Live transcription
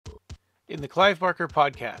In the Clive Barker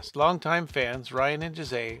Podcast, longtime fans Ryan and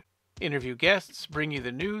Jose interview guests, bring you the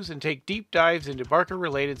news, and take deep dives into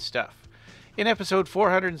Barker-related stuff. In episode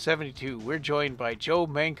 472, we're joined by Joe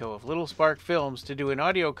Manco of Little Spark Films to do an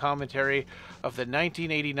audio commentary of the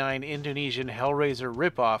 1989 Indonesian Hellraiser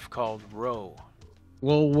ripoff called Row.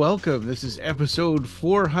 Well, welcome. This is episode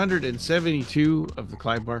 472 of the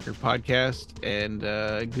Clive Barker Podcast, and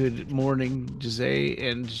good morning, Jose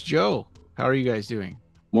and Joe. How are you guys doing?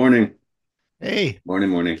 Morning. Hey.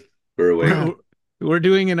 Morning. We're awake. We're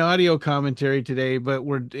doing an audio commentary today, but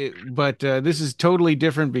this is totally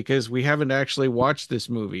different because we haven't actually watched this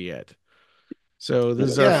movie yet. So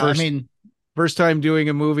this is our first time doing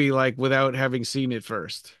a movie like without having seen it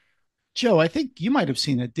first. Joe, I think you might have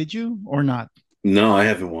seen it. Did you or not? No, I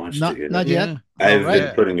haven't watched it yet. Not yet. I've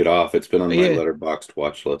been putting it off. It's been on my Letterboxd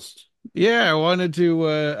watch list. Yeah, I wanted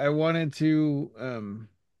to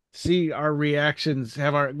see our reactions,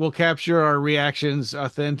 we'll capture our reactions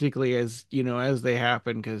authentically as they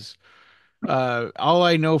happen, because all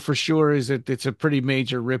I know for sure is that it's a pretty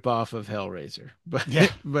major ripoff of Hellraiser, but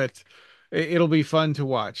it'll be fun to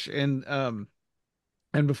watch. And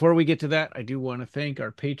before we get to that, I do want to thank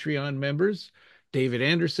our Patreon members, David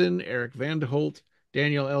Anderson, Erik Van T Holt,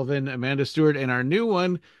 Daniel Elven, Amanda Stewart, and our new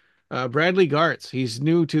one, Bradley Gartz. He's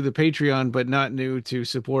new to the Patreon, but not new to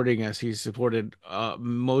supporting us. He's supported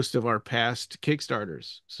most of our past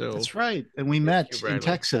Kickstarters. So that's right. And we met in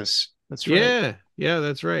Texas. That's right. Yeah,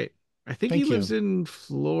 that's right. I think he lives in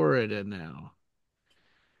Florida now.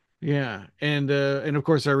 Yeah. And of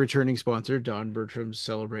course our returning sponsor, Don Bertram's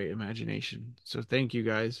Celebrate Imagination. So thank you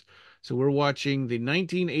guys. So we're watching the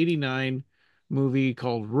 1989 movie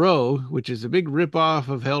called Row, which is a big ripoff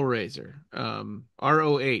of Hellraiser,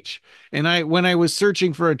 R-O-H. And when I was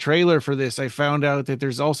searching for a trailer for this, I found out that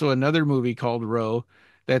there's also another movie called Row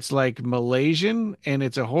that's like Malaysian, and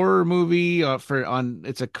it's a horror movie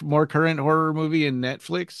it's a more current horror movie in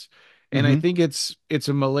Netflix. And I think it's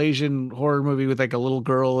a Malaysian horror movie with like a little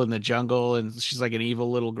girl in the jungle, and she's like an evil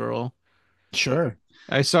little girl. Sure.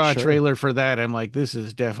 I saw a trailer for that. I'm like, this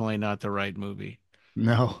is definitely not the right movie.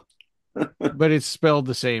 No. But it's spelled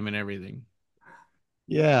the same and everything.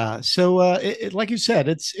 Yeah. So, like you said,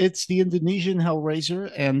 it's the Indonesian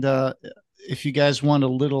Hellraiser, and if you guys want a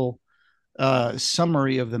little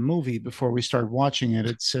summary of the movie before we start watching it,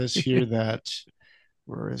 it says here that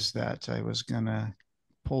where is that? I was gonna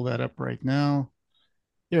pull that up right now.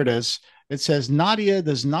 Here it is. It says Nadia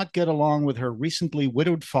does not get along with her recently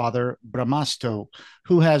widowed father, Bramasto,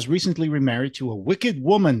 who has recently remarried to a wicked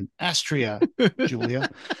woman, Astria, Julia.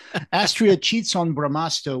 Astria cheats on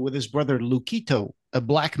Bramasto with his brother Lukito, a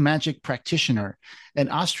black magic practitioner, and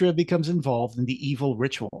Astria becomes involved in the evil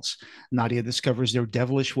rituals. Nadia discovers their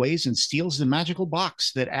devilish ways and steals the magical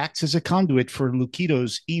box that acts as a conduit for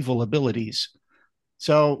Lukito's evil abilities.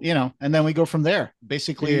 So, and then we go from there.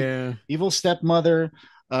 Basically, evil stepmother,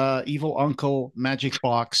 evil uncle, magic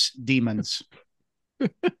box, demons.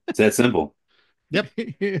 It's that simple. Yep.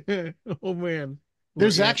 Oh man.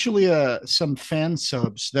 There's actually some fan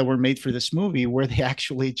subs that were made for this movie where they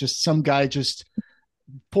actually some guy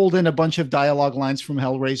pulled in a bunch of dialogue lines from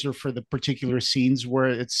Hellraiser for the particular scenes where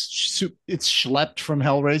it's schlepped from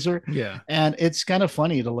Hellraiser. Yeah. And it's kind of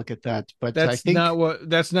funny to look at that, but that's not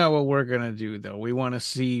what we're going to do though. We want to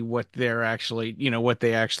see what they're actually,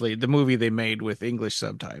 the movie they made with English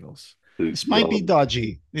subtitles. This might be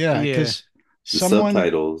dodgy. Yeah. Because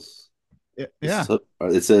subtitles. Yeah.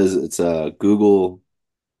 It says it's Google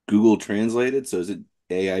translated. So is it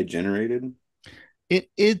AI generated?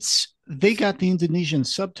 They got the Indonesian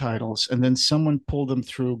subtitles and then someone pulled them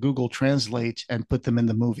through Google Translate and put them in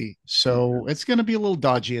the movie. So it's going to be a little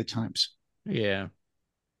dodgy at times. Yeah.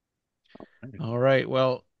 All right.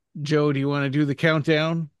 Well, Joe, do you want to do the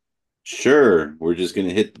countdown? Sure. We're just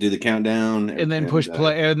going to do the countdown and then push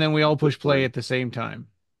play, and then we all push play at the same time.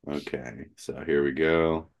 Okay. So here we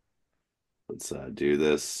go. Let's do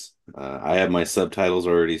this. I have my subtitles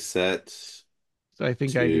already set. So I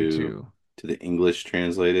think I do too. To the English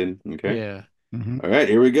translated. Okay. Yeah. Mm-hmm. All right,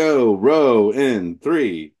 here we go. Row in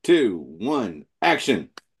 3, 2, 1, action.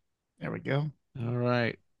 There we go. All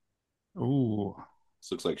right. Ooh.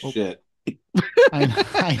 This looks like shit.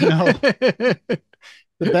 I know.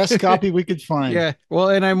 The best copy we could find. Yeah. Well,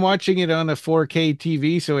 and I'm watching it on a 4K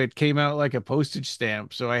TV, so it came out like a postage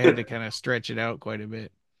stamp. So I had to kind of stretch it out quite a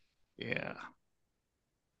bit. Yeah.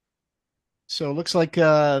 So it looks like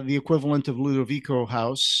the equivalent of Ludovico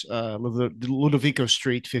House, Ludovico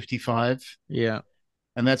Street 55. Yeah.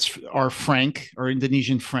 And that's our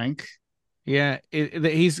Indonesian Frank. Yeah.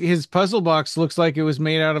 His puzzle box looks like it was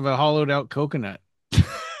made out of a hollowed out coconut.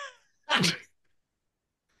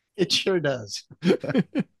 It sure does.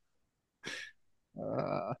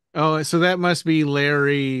 uh, Oh, so that must be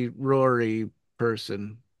Larry Rory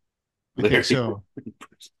person I think Larry. so.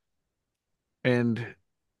 and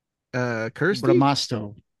Kirsty?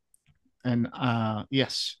 Bramasto. And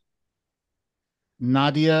yes,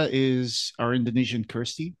 Nadia is our Indonesian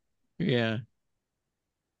Kirsty. Yeah.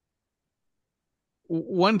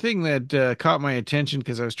 One thing that caught my attention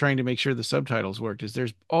because I was trying to make sure the subtitles worked is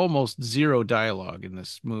there's almost zero dialogue in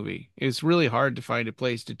this movie. It's really hard to find a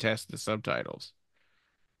place to test the subtitles.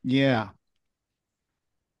 Yeah,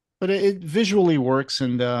 but it visually works,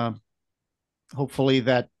 and hopefully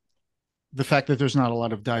that the fact that there's not a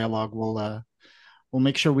lot of dialogue will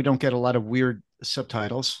make sure we don't get a lot of weird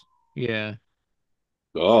subtitles. Yeah.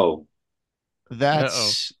 Oh,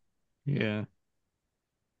 Uh-oh. That's Yeah.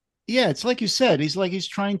 yeah, it's like you said. He's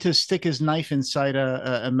trying to stick his knife inside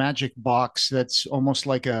a magic box that's almost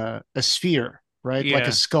like a sphere, right? Like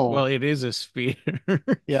a Yeah. Well, skull. it is a sphere.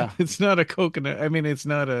 Yeah, It's not a coconut. I mean, it's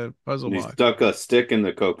not a puzzle and he box. stuck a stick in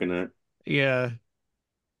the coconut. Yeah.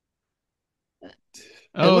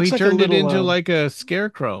 it Oh, looks he like a turned it little. into like a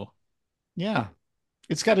scarecrow. Yeah,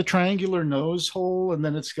 it's got a triangular nose hole, and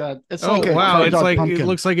then it's Oh, like a wow. carved It's out like it pumpkin.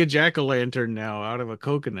 looks like a jack-o'-lantern now out of a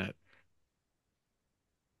coconut.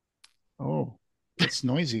 Oh, it's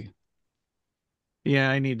noisy. Yeah,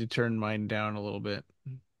 I need to turn mine down a little bit.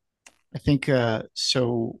 I think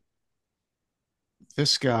so.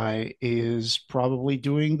 This guy is probably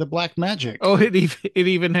doing the black magic. Oh, it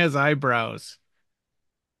even has eyebrows.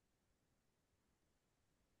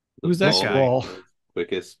 The Who's that This ball guy? wall.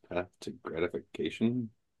 quickest path to gratification.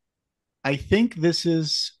 I think this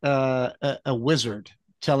is a wizard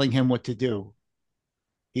telling him what to do.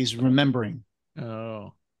 He's remembering,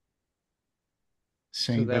 Oh,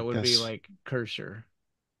 so saying that that would be this like Kersher.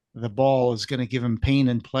 the ball is going to give him pain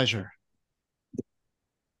and pleasure.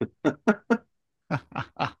 I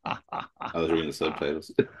was reading the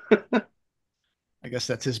subtitles. I guess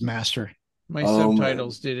that's his master. My Oh man,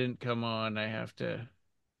 subtitles didn't come on. I have to.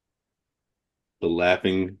 the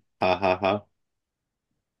laughing ha ha ha.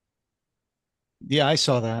 Yeah, I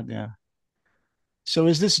saw that. Yeah. So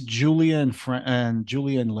is this Julia and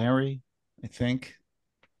Julia and Larry? I think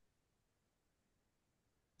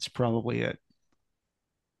it's probably it.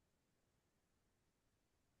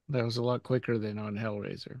 That was a lot quicker than on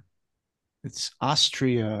Hellraiser. It's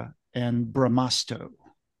Austria and Bramasto.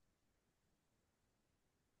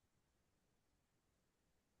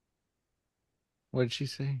 What did she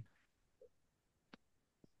say?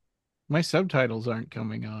 My subtitles aren't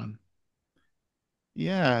coming on.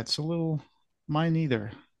 Yeah, it's a little mine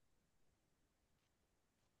either.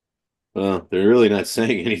 Well, they're really not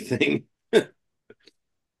saying anything.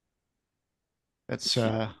 That's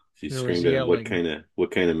She There was screamed at him, yelling.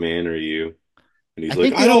 what kind of man are you? And I he's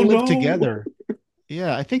like, think I they all don't live know. together.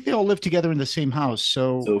 Yeah, I think they all live together in the same house.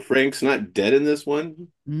 So So Frank's not dead in this one.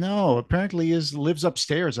 no, apparently is lives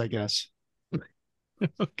upstairs, I guess.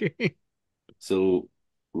 Okay. So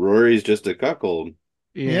Rory's just a cuckold.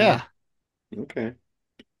 Yeah. Yeah. Okay.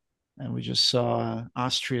 And we just saw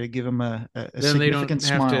Austria give him a Then they significant don't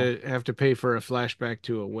have smile. to pay for a flashback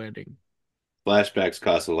to a wedding. Flashbacks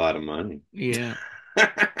cost a lot of money. Yeah.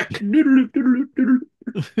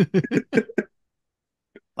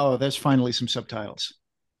 Oh, there's finally some subtitles.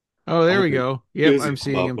 Oh, there Oh, we go. Yep, there's a I'm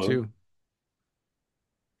seeing them pop-up. too.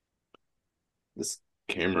 This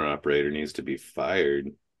camera operator needs to be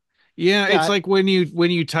fired. Yeah, it's Yeah, like when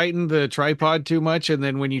you tighten the tripod too much and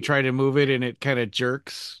then when you try to move it and it kind of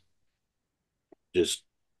jerks. Just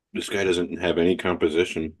this guy doesn't have any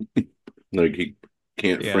composition. Like he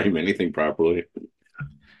can't Yeah. frame anything properly.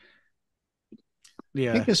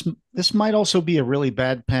 I think Yeah. this might also be a really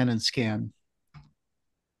bad pan and scan.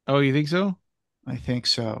 Oh, you think so? I think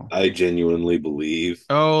so. I genuinely believe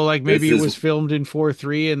Oh, like this maybe it is was filmed in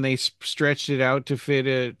 4:3 and they stretched it out to fit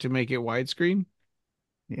it to make it widescreen.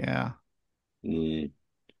 Yeah. mm,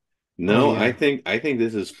 Oh no, yeah. I think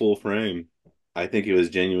this is full frame. I think it was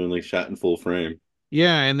genuinely shot in full frame.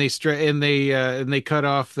 Yeah, and they cut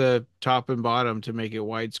off the top and bottom to make it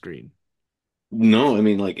widescreen. No, I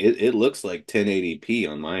mean like it looks like 1080p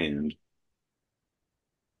on my end.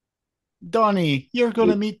 Donnie, you're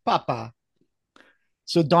gonna It meet Papa.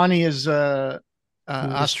 So Donnie is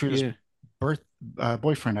Who is Austria's yeah. birth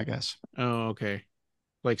boyfriend, I guess. Oh, okay.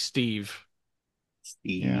 Like Steve.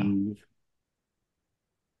 Yeah. Steve.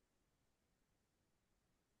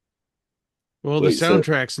 Well, the Wait, so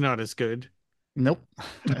soundtrack's not as good. Nope,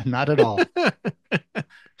 not at all.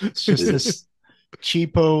 It's just is this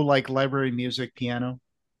cheapo like library music piano.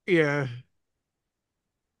 Yeah.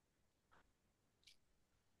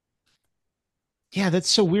 Yeah, that's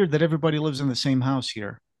so weird that everybody lives in the same house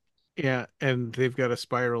here. Yeah, and they've got a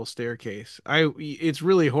spiral staircase. It's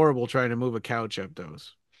really horrible trying to move a couch up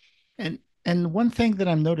those. And and one thing that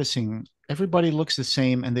I'm noticing, everybody looks the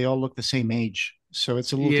same and they all look the same age. So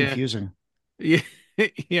it's a little Yeah, confusing. yeah,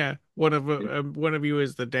 yeah. One of you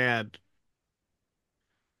is the dad.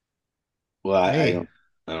 Well, Hey,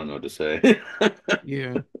 I don't know what to say.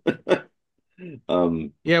 Yeah,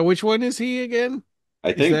 Um, yeah. Which one is he again?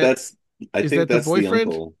 I Is think that that's I is think that the that's the boyfriend?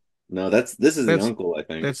 uncle. No, this is the That's uncle, I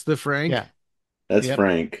think. that's the Frank. yeah, That's yep.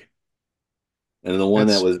 Frank. And the one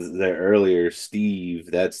that That's was there earlier, Steve,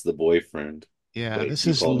 that's the boyfriend. Yeah, Wait, this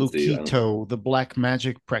you is called him Steve. I don't know. Lukito, the black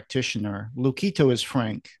magic practitioner. Lukito is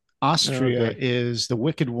Frank. Austria Okay, is the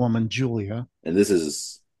wicked woman, Julia. And this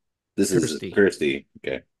is Kirsty. Kirsty.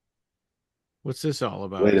 Okay. What's this all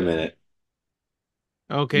Wait about a then? minute.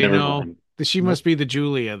 Okay, Never no, mind. she must Nope. be the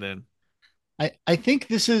Julia then. I think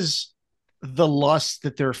this is the lust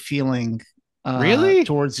that they're feeling Really?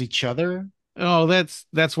 towards each other. Oh, that's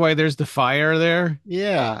why there's the fire there.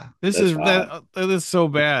 Yeah. That's hot. That is so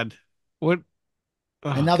bad. What?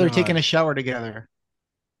 And Oh now they're taking a God, shower together.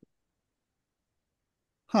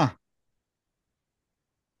 Huh.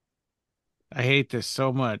 I hate this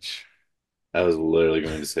so much. I was literally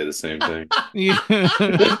going to say the same thing. Yeah.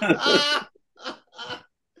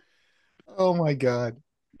 Oh my God.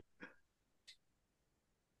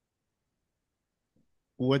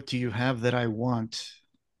 What do you have that I want?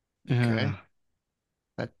 Okay.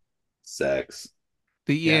 That Sex.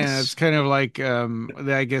 Yeah, it's yes. kind of like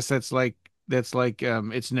I guess that's like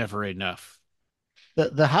it's never enough.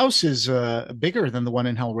 The house is bigger than the one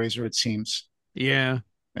in Hellraiser, it seems. Yeah.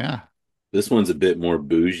 Yeah. This one's a bit more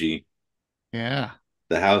bougie. Yeah.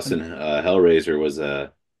 The house in And Hellraiser was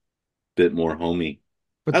a bit more homey.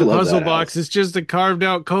 But I the love puzzle that box house. is just a carved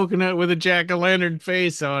out coconut with a jack-o'-lantern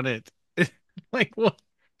face on it. Like what?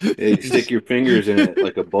 Yeah, you stick your fingers in it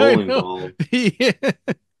like a I bowling know. ball. Yeah.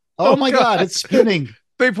 oh Oh my God, God. it's spinning.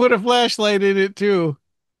 They put a flashlight in it too.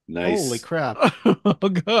 Holy Nice. crap. Oh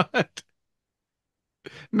God.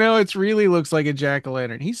 No, it really looks like a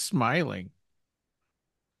jack-o'-lantern. He's smiling.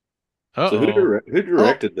 So Uh-oh. who Oh,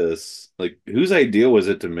 directed this? Like whose idea was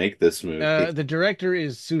it to make this movie? The director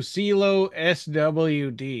is Susilo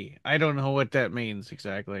S.W.D. I don't know what that means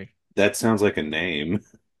exactly. That sounds like a name.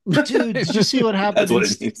 dude, did you see what happened That's in what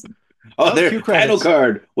it means. Oh, oh, there, cue title credits?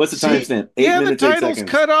 card. What's the See? timestamp? Eight Yeah, the minutes, eight title's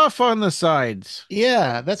seconds. cut off on the sides.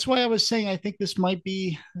 Yeah, that's why I was saying I think this might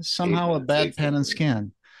be Eight somehow a minutes, bad eight pan and seconds.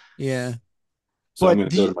 scan. Yeah. So I'm But going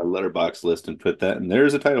to go to my letterbox list and put that, and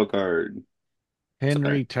there's a title card.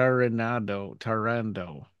 Sorry. Henry Tarando.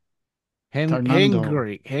 Tarnando.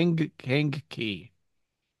 Hengki.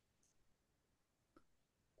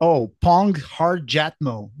 Oh, Pong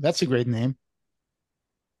Harjatmo. That's a great name.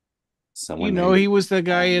 You Someone know, named he it was the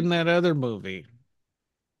guy Pong. in that other movie.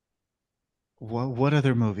 What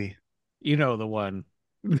other movie? You know the one.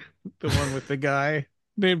 The one with the guy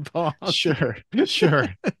named Pong. Sure,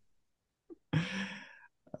 sure.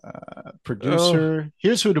 Oh. Producer.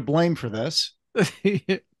 Here's who to blame for this.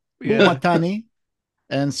 Yeah. Muatani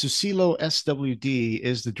and Susilo S.W.D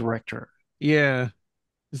is the director. Yeah.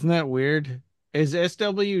 Isn't that weird? Is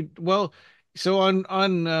SW well, so on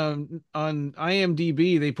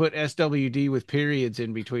IMDb they put SWD with periods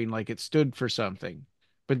in between like it stood for something.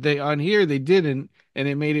 But they on here they didn't and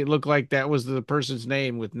it made it look like that was the person's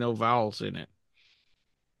name with no vowels in it.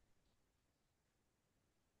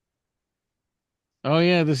 Oh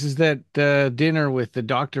yeah, this is that dinner with the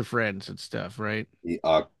doctor friends and stuff, right? The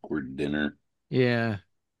awkward dinner. Yeah.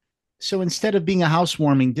 So instead of being a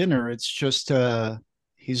housewarming dinner, it's just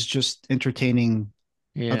he's just entertaining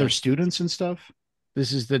other Yeah. students and stuff.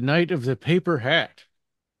 This is the night of the paper hat.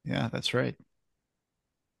 Yeah, that's right.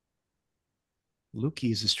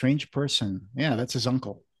 Lukey is a strange person. Yeah, that's his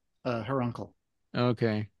uncle. Her uncle.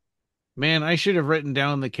 Okay. Man, I should have written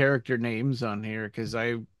down the character names on here because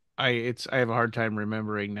I have a hard time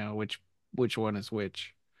remembering now which one is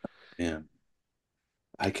which. Yeah.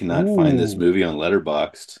 I cannot find this Ooh, movie on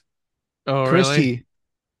Letterboxd. Oh, really? Kirsty.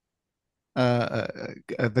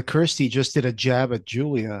 The Kirsty just did a jab at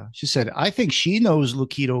Julia. She said, "I think she knows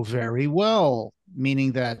Lukito very well,"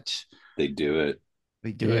 meaning that They do it.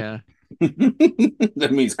 they do it. Yeah. That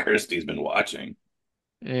means Kirsty's been watching.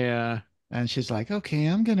 Yeah. And she's like, "Okay,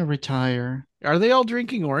 I'm gonna retire." Are they all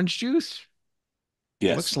drinking orange juice?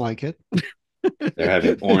 Yes, Looks like it. they're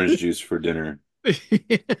having orange juice for dinner.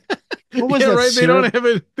 What was Yeah, that right. syrup?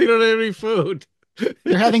 They don't have any food.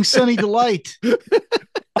 They're having Sunny Delight.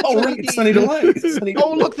 Oh, Sunny right, D. Sunny Delight. Sunny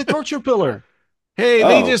Oh, Delight. look, the torture pillar. Hey,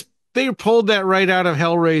 Oh, they pulled that right out of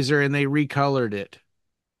Hellraiser and they recolored it.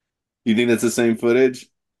 You think that's the same footage?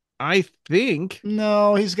 I think.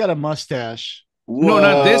 No, he's got a mustache. No,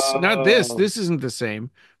 not this. Not this. Whoa. This isn't the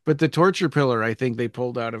same. But the torture pillar, I think they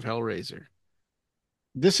pulled out of Hellraiser.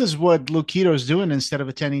 This is what Luquido's doing instead of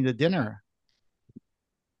attending the dinner.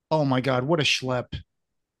 Oh my God, what a schlep.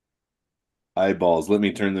 Eyeballs. Let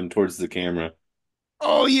me turn them towards the camera.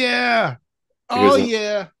 Oh yeah. Oh Here's a,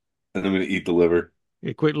 yeah. and I'm going to eat the liver.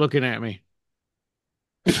 Hey, quit looking at me.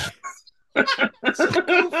 So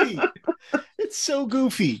goofy. It's so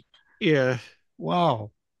goofy. Yeah.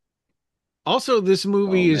 Wow. Also, this Oh,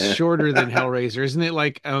 movie is man. shorter than Hellraiser, isn't it?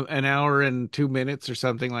 Like an hour and 2 minutes or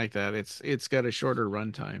something like that. It's got a shorter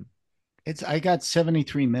runtime. It's I got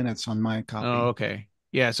 73 minutes on my Oh, copy. okay.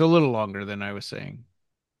 Yeah, so a little longer than I was saying.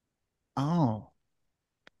 Oh.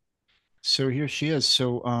 So here she is.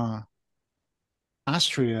 So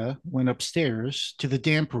Astria went upstairs to the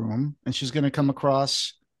damp room and she's going to come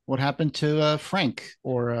across what happened to Frank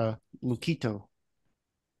or Luquito.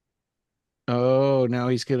 Oh, now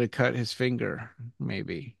he's gonna cut his finger,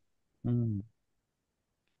 maybe. Mm.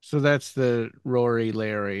 So that's the Rory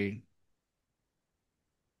Larry.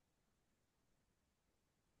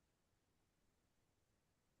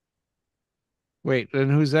 Wait, then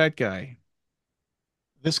who's that guy?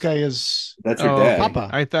 This guy is That's her Oh, dad. okay. Papa.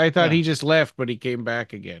 I thought Yeah. he just left, but he came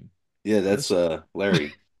back again. Yeah, that's This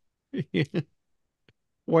Larry.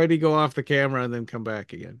 Why'd he go off the camera and then come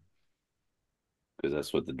back again? Because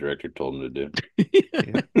that's what the director told him to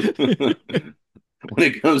yeah. do. When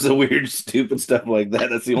it comes to weird, stupid stuff like that,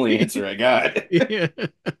 that's the only answer I got. It's Yeah.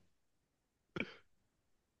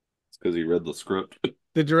 because he read the script.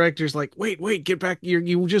 The director's like, wait, get back.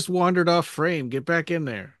 You just wandered off frame. Get back in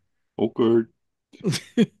there. Okay.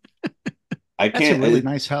 I That's a can't. really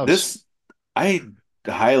nice house. This, I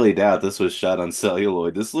highly doubt this was shot on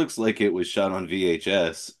celluloid. This looks like it was shot on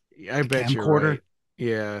VHS. I A bet you're camcorder. right.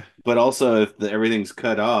 Yeah. But also, if everything's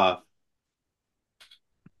cut off,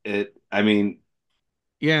 it. I mean,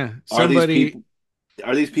 Yeah. are these Somebody, people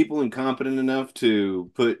are these people incompetent enough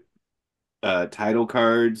to put title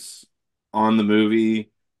cards on the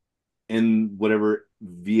movie in whatever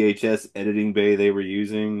VHS editing bay they were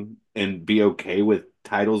using and be okay with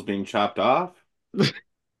titles being chopped off?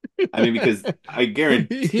 I mean, because I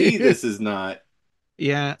guarantee this is not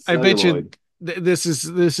yeah, I bet you celluloid. this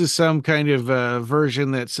is some kind of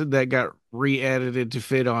version that got re-edited to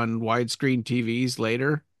fit on widescreen TVs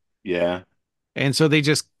later. Yeah. And so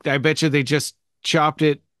I bet you they just chopped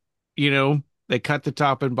it, they cut the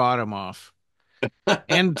top and bottom off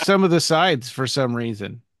and some of the sides for some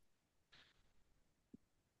reason.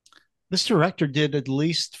 This director did at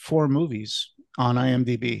least 4 movies on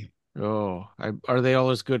IMDb. Oh, are they all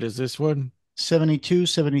as good as this one? 72,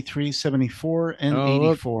 73, 74, and Oh,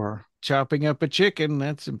 look, 84. chopping up a chicken,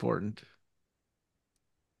 that's important.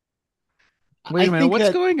 Wait I a minute, think what's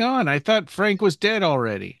that going on? I thought Frank was dead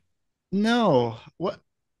already. no. What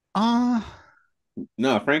uh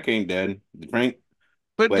No, Frank ain't dead. Frank,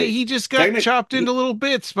 But wait. he just got Technic chopped into he little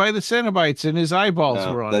bits by the Cenobites and his eyeballs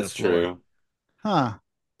No, were on the that's floor. true. huh.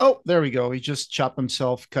 Oh, there we go. He just chopped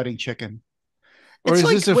himself cutting chicken. Or It's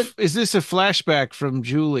like what is this a flashback from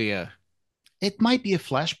Julia? it might be a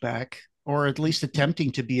flashback, or at least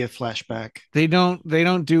attempting to be a flashback. They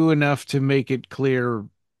don't do enough to make it clear.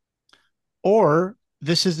 Or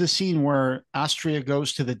this is the scene where Astria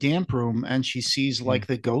goes to the damp room and she sees Hmm. like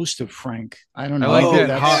the ghost of Frank. I don't I know. like Oh Maybe that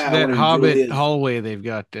that's yeah, that Hobbit hallway they've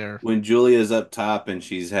got there. when Julia's up top and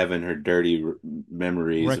she's having her dirty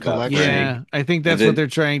memories about recollection. Frank, Yeah, I think and that's what they're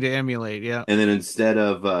trying to emulate. Yeah. then instead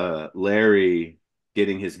of Larry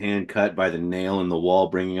getting his hand cut by the nail in the wall,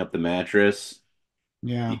 bringing up the mattress,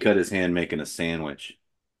 he Yeah. cut his hand making a sandwich,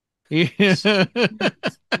 Yeah.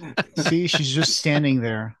 See, she's just standing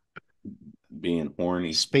there, being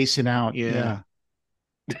horny. spacing out. Yeah.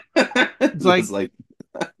 Yeah. It's like, It's like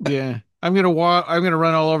yeah. I'm gonna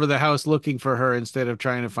run all over the house looking for her instead of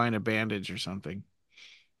trying to find a bandage or something.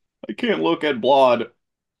 I can't look at blood.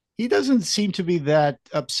 He doesn't seem to be that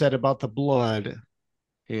upset about the blood.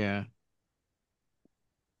 Yeah.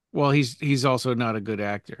 Well, he's also not a good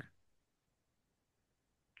actor.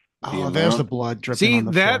 The Oh, there's the amount blood dripping See on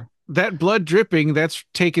the that floor. that blood dripping, that's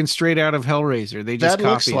taken straight out of Hellraiser. They just That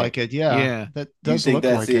looks copied it. like it. Yeah. Yeah, That Do you does think look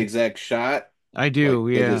that's like the it. exact shot? I Like do.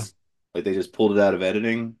 they Yeah. just like they just pulled it out of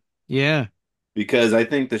editing? Yeah. Because I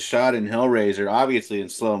think the shot in Hellraiser, obviously in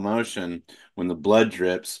slow motion when the blood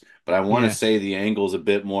drips, but I want to Yeah. say the angle's a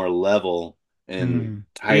bit more level and Mm.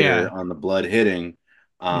 tighter Yeah. on the blood hitting.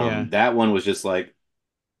 Yeah. That one was just like,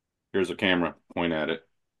 here's a camera, point at it.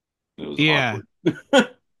 It was Yeah. awkward.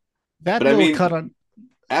 That But I little cut mean, on.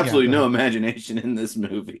 Yeah, absolutely go no ahead. imagination in this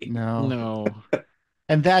movie. No. No.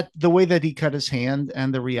 And that the way that he cut his hand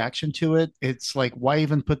and the reaction to it, it's like, why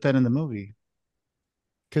even put that in the movie?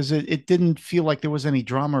 Because it didn't feel like there was any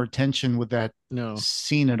drama or tension with that No.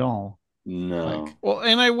 scene at all. Like, No. Well,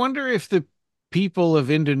 and I wonder if the people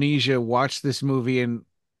of Indonesia watched this movie and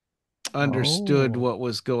understood oh, what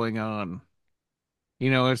was going on.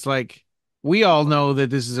 It's like we all know that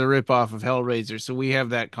this is a ripoff of Hellraiser, so we have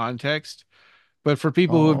that context. But for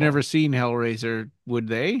people who have never oh, seen Hellraiser, would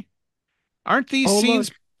they? Aren't these oh,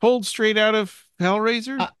 scenes look, pulled straight out of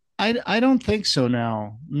Hellraiser? I don't think so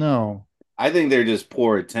now. No. I think they're just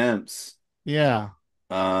poor attempts. Yeah.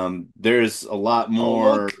 There's a lot Oh,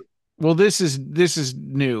 more. look. Well, this is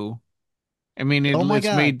new. I mean, Oh my it's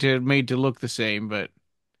God. made to look the same, but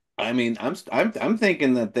I mean, I'm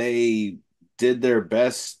thinking that they did their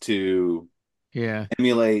best to yeah,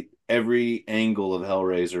 emulate every angle of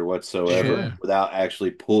Hellraiser whatsoever yeah, without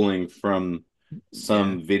actually pulling from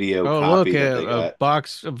yeah. some video Oh, look, copy that they a got.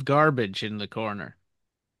 box of garbage in the corner.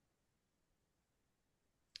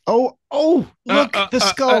 Oh, oh, Uh, look, uh, the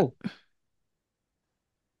uh, uh. skull.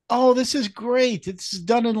 Oh, this is great. It's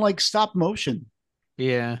done in like stop motion.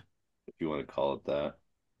 Yeah, If you want to call it that.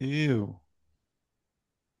 Ew.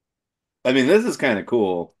 I mean, this is kind of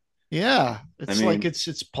cool. Yeah. I It's like mean,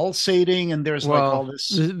 it's pulsating and there's like all well,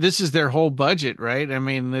 this. this is their whole budget, right? I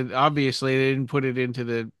mean, obviously they didn't put it into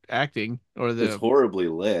the acting or it's the horribly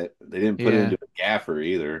lit. They didn't put it yeah. into a gaffer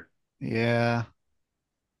either. Yeah.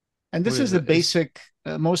 And What this is is the it? It's basic,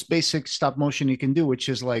 most basic stop motion you can do, which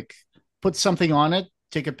is like put something on it,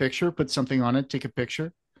 take a picture, put something on it, take a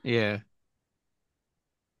picture. yeah.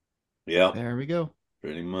 Yep, There we go.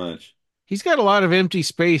 pretty much. He's got a lot of empty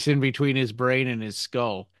space in between his brain and his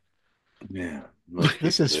skull. Yeah, most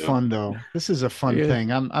This people is do. fun though. This is a fun Yeah,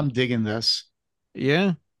 thing. I'm digging this.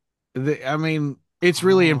 yeah. I mean, it's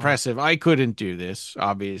really Oh, impressive. I couldn't do this,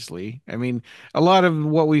 obviously. I mean, a lot of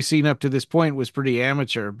what we've seen up to this point was pretty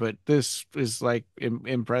amateur, but this is like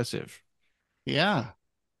impressive. yeah.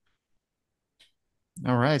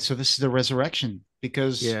 All right. So this is the resurrection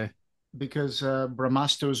Yeah, because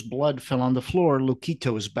Bramasto's blood fell on the floor.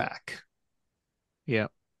 Lukito's back. yeah,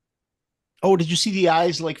 Oh, did you see the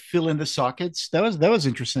eyes like fill in the sockets? That was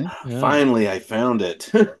interesting. yeah. Finally, I found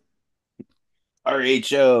it.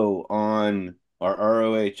 RHO on or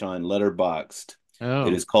ROH on Letterboxd.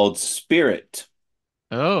 It Oh, is called Spirit,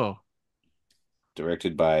 oh,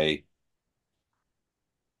 directed by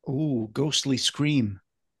Ooh, ghostly scream.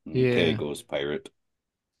 okay, yeah, Ghost Pirate.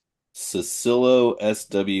 Susilo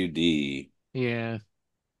S.W.D. yeah.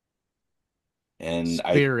 And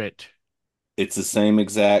I Spirit. it's the same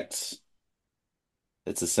exact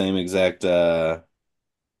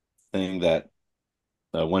thing that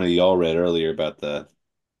one of y'all read earlier about the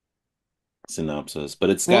synopsis, but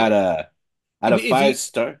it's got Well, a out and of if five you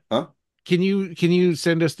star, huh? can you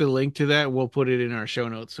send us the link to that? We'll put it in our show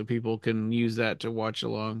notes so people can use that to watch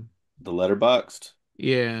along. The letterboxed.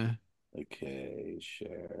 Yeah. Okay,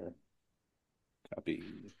 share, copy.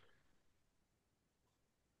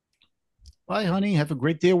 Bye, honey. Have a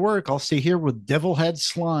great day at work. I'll stay here with devil head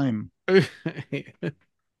slime.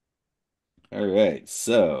 All right,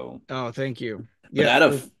 so, Oh, thank you. but Yeah, out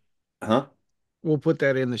we'll of, huh? we'll put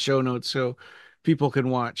that in the show notes so people can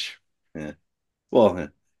watch. Yeah.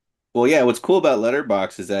 Well, yeah. What's cool about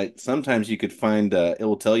Letterbox is that sometimes you could find it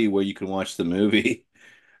will tell you where you can watch the movie,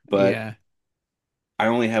 but Yeah. I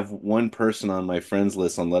only have one person on my friends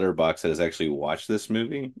list on Letterbox that has actually watched this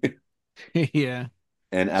movie, Yeah.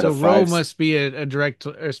 and out So of row five, must be a direct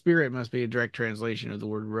or spirit must be a direct translation of the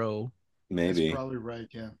word row. That's maybe. probably right.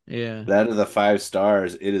 Yeah. Yeah. But out of the 5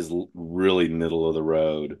 stars, it is really middle of the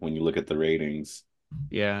road when you look at the ratings.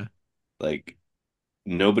 Yeah. Like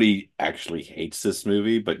nobody actually hates this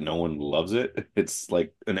movie, but no one loves it. It's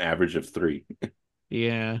like an average of 3.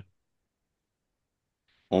 Yeah.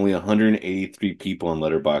 Only 183 people on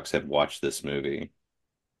Letterboxd have watched this movie.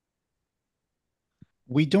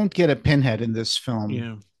 We don't get a pinhead in this film,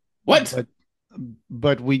 Yeah. What?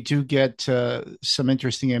 but we do get some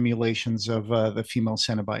interesting emulations of the female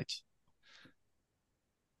Cenobite.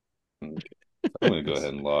 Okay. I'm gonna go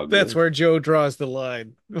ahead and log That's this. where Joe draws the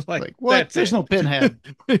line. Like Like, what? that's There's it. no pinhead.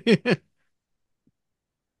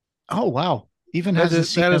 Oh, wow. Even That has a is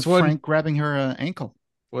scene that of is one Frank grabbing her ankle.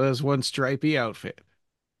 was one stripy outfit.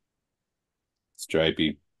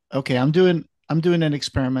 Stripey. Okay, I'm doing an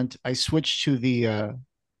experiment. I switched to the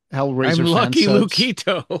I'm Hellraiser fan lucky subs.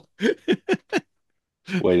 Lukito.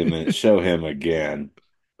 Wait a minute. Show him again.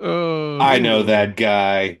 Oh, I know that Ooh,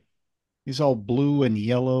 guy. he's all blue and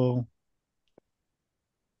yellow.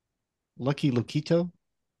 Lucky Lukito.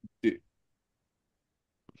 Dude,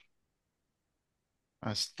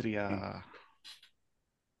 Astria.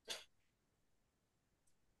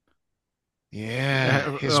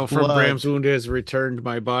 Yeah, his From Bram's blood. wound has returned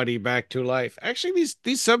my body back to life. Actually,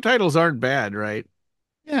 these subtitles aren't bad, right?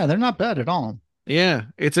 Yeah, they're not bad at all. Yeah,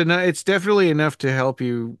 it's definitely enough to help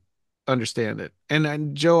you understand it.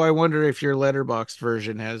 And Joe, I wonder if your letterboxd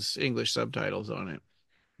version has English subtitles on it.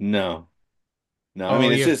 No. No, I Oh,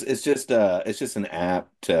 mean yeah, it's just an app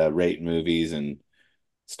to rate movies and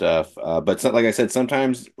stuff. But so, like I said,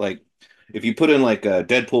 sometimes like if you put in like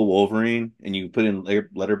Deadpool Wolverine and you put in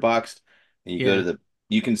Letterboxd and you go to yeah. the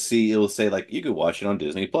you can see it'll say like you could watch it on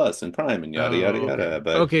Disney Plus and Prime and yada yada Oh, okay. yada.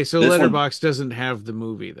 But Okay, so this one Letterbox doesn't have the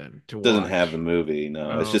movie then to doesn't have the watch. movie.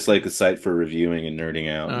 No, it's Oh, just like okay. a site for reviewing and nerding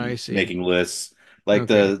out I and see. making lists.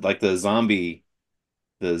 Okay. Like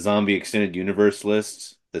the zombie extended universe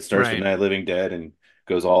list that starts with Right. Night of the Living Dead and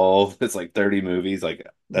goes all it's like 30 movies. Like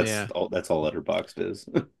Yeah. that's all Letterboxd is.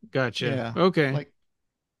 Gotcha. Yeah. Okay. Like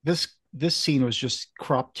this scene was just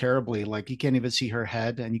cropped terribly. Like you can't even see her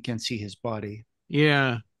head and you can't see his body.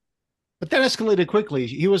 Yeah. But that escalated quickly.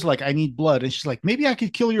 He was like, "I need blood," and she's like, "Maybe I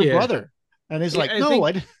could kill your Yeah. brother." And he's Yeah, like, "No,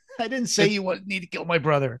 I didn't say I you need to kill my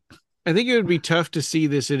brother." I think it would be tough to see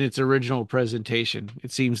this in its original presentation.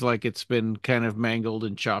 It seems like it's been kind of mangled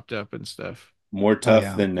and chopped up and stuff. More Oh tough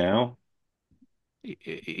yeah, than now. Yeah.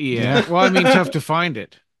 yeah. Well, I mean, tough to find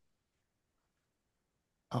it.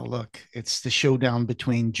 Oh look, it's the showdown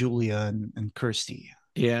between Julia and Kirsty.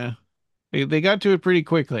 Yeah. They got to it pretty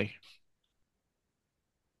quickly.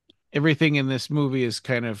 Everything in this movie is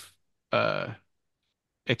kind of uh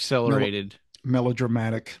Mel- accelerated.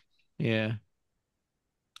 melodramatic. Yeah.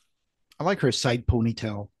 I like her side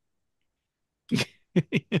ponytail.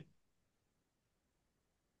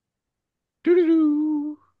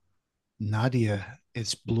 Doo-doo-doo. Nadia,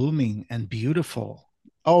 it's blooming and beautiful.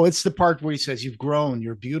 Oh, it's the part where he says, "You've grown,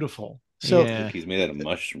 you're beautiful." So, Look, Yeah. he's made out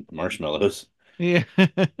of marshmallows. Yeah.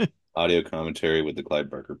 Audio commentary with the Clive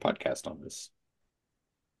Barker podcast on this.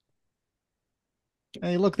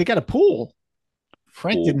 hey, look, they got a pool.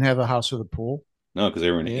 Frank Pool. didn't have a house with a pool. No, because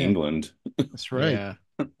they were in Yeah. England. That's right. Yeah.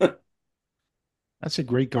 That's a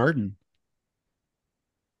great garden,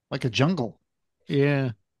 like a jungle.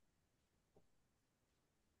 Yeah.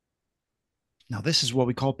 Now, this is what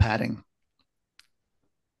we call padding.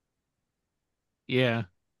 Yeah.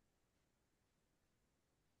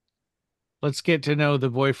 Let's get to know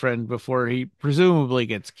the boyfriend before he presumably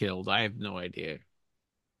gets killed. I have no idea.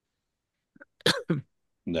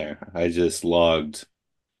 There. I just logged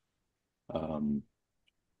um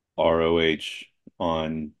ROH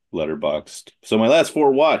on Letterboxd. So my last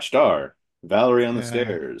four watched are Valerie on the Yeah,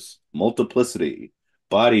 Stairs, Multiplicity,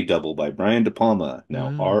 Body Double by Brian De Palma, now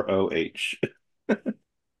Uh, ROH.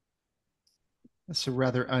 that's a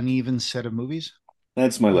rather uneven set of movies.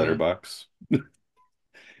 That's my yeah. letterbox.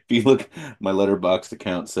 If you look, my letterbox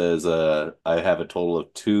account says I have a total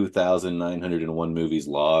of 2,901 movies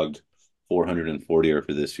logged. 440 are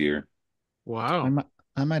for this year. I Wow. might,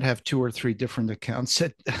 I might have two or three different accounts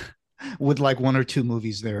that, with like one or two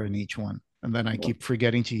movies there in each one, and then I keep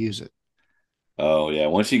forgetting to use it. Oh yeah,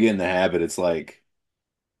 once you get in the habit, it's like,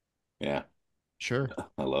 yeah, Sure.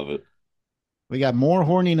 I love it. We got more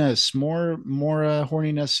horniness, more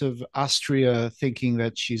horniness of Austria thinking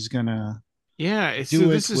that she's gonna Yeah. So do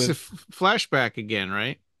this it is a with, flashback again,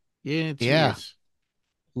 right? Yeah, she yeah, is.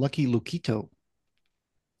 Lucky Lukito.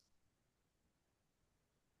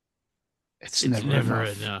 It's It's never never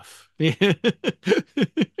enough. enough. Yeah.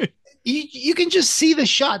 You can just see the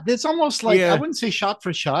shot. It's almost like I Yeah. wouldn't say shot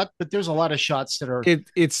for shot, but there's a lot of shots that are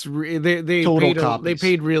They total they copies.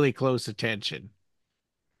 paid really close attention.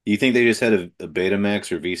 You think they just had a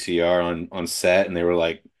Betamax or VCR on set and they were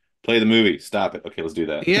like, play the movie, stop it. Okay, let's do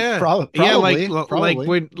that. Yeah. Yeah,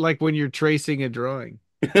 Probably. like when you're tracing a drawing.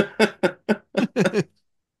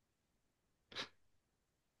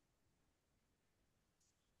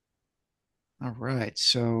 All right.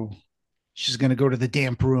 So she's going to go to the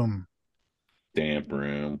damp room. Damp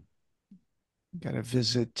room. Got to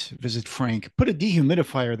visit Frank. Put a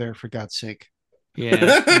dehumidifier there for God's sake.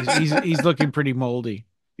 Yeah. He's looking pretty moldy.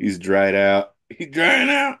 He's dried out. He's drying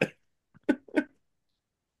out.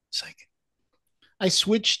 It's like I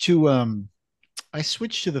switched to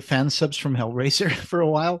the fan subs from Hellraiser for a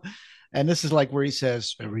while, and this is like where he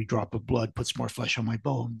says, "Every drop of blood puts more flesh on my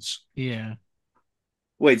bones." Yeah.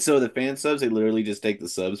 Wait, so the fan subs, they literally just take the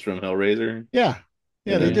subs from Hellraiser Yeah,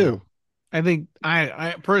 yeah, and they then Yeah. do. I think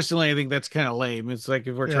I personally I think that's kind of lame. It's like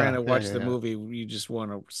if we're trying Yeah, to yeah, watch yeah, the yeah. movie, you just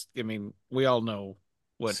want to. I mean, we all know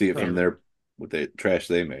what see it from they're. their what the trash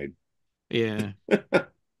they made. Yeah, I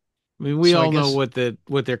mean, we So I all know guess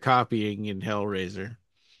what they're copying in Hellraiser.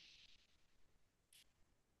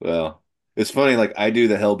 Well, It's funny, like I do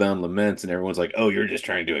the Hellbound Laments, and everyone's like, "Oh, you're just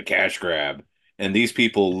trying to do a cash grab," and these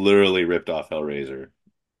people literally ripped off Hellraiser.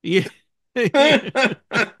 Yeah. I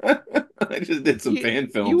just did some fan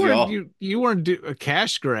You films, weren't y'all. you weren't a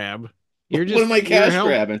cash grab. You're What am just I cash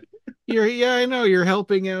grabbing? yeah, I know you're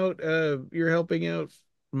helping out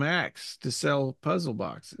Max to sell puzzle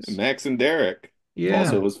boxes. Max and Derek.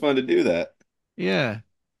 Also, it Yeah. was fun to do that. Yeah.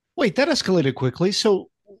 Wait, that escalated quickly. So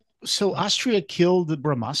Austria killed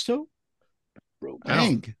Bramasto? I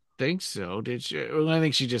don't Dang. think so. Did she? Well, I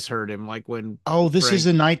think she just heard him like when Oh, this is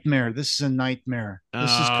Frank. a nightmare. This is a nightmare.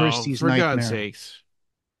 This is Oh, Kirsty's for God's nightmare. sakes.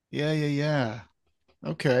 Yeah, yeah, yeah.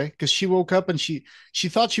 Okay, because she woke up and she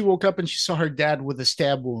thought she woke up and she saw her dad with a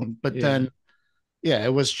stab wound, but Yeah. then yeah,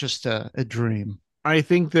 it was just a dream. I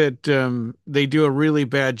think that they do a really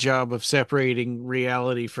bad job of separating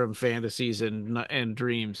reality from fantasies and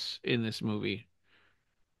dreams in this movie.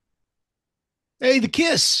 Hey, the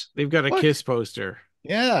kiss. They've got a Look. Kiss poster.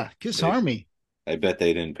 Yeah, Kiss They, Army. I bet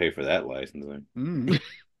they didn't pay for that licensing. Mm.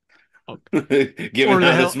 Given Or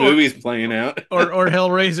the how hell this movie's playing out, or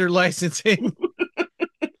Hellraiser licensing.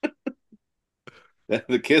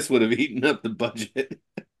 the kiss would have eaten up the budget.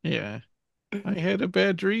 Yeah. I had a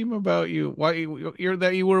bad dream about you. Why you're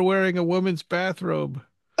that you were wearing a woman's bathrobe.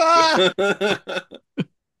 Ah!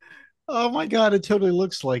 Oh my God, it totally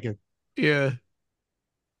looks like it. Yeah.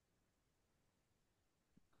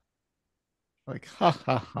 Like, ha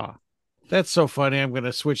ha ha. That's so funny. I'm going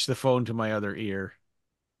to switch the phone to my other ear.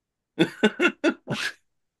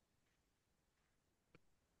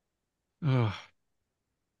 Oh,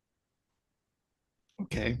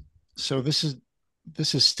 Okay. So this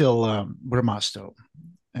is still Bramasto,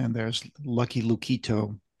 and there's Lucky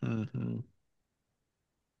Lukito. mhm.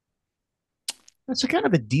 That's a kind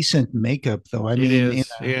of a decent makeup, though. I It mean,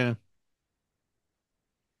 is. Yeah.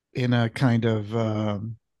 in a kind of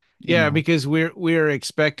you Yeah, know, because we're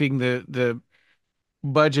expecting the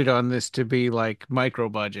budget on this to be like micro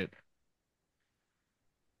budget.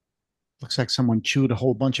 looks like someone chewed a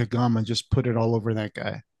whole bunch of gum and just put it all over that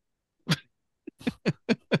guy.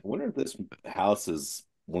 I wonder if this house is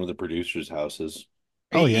one of the producers' houses.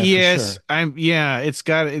 Oh yeah, for Yes, sure. yeah,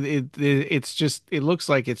 it's just it looks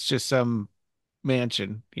like it's just some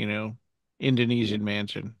mansion, Yeah. Indonesian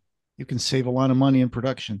mansion. You can save a lot of money in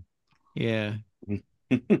production. Yeah.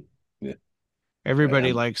 Yeah. Right.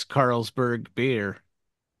 Everybody likes Carlsberg beer.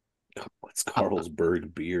 What's I, Carlsberg I,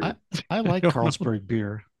 beer? I I like don't know. Carlsberg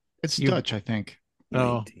beer. It's You Dutch, I think.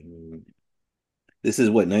 oh, 19. This is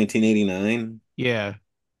what, 1989? yeah.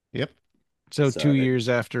 Yep. So two Sorry, years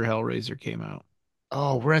after Hellraiser came out.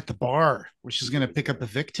 Oh, we're at the bar where she's going to pick up a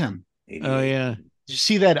victim. Oh 88. yeah. Did you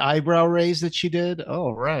see that eyebrow raise that she did?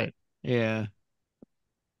 Oh, right. Yeah.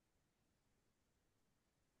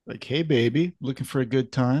 Like, hey, baby, looking for a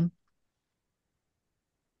good time?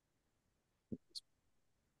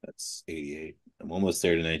 That's 88. I'm almost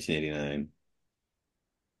there to 1989.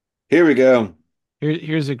 Here we go.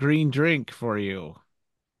 Here's a green drink for you.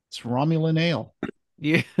 It's Romulan ale.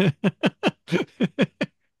 Yeah.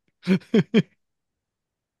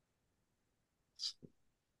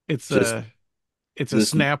 It's Just a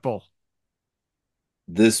this Snapple.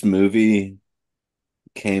 this movie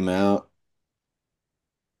came out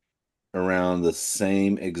around the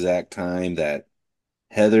same exact time that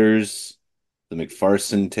Heather's, the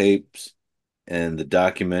McPherson tapes, and the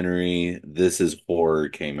documentary This Is Horror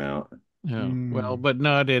came out. Oh, well, Mm. but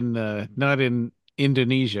not in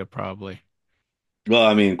Indonesia, probably. Well,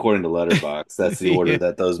 I mean, according to Letterbox, that's the order Yeah.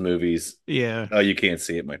 that those movies. Yeah. Oh, you can't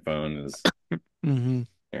see it. My phone is Hmm.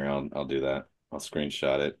 here. I'll do that. I'll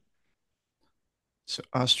screenshot it. So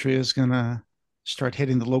Austria is going to start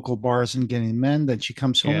hitting the local bars and getting men. Then she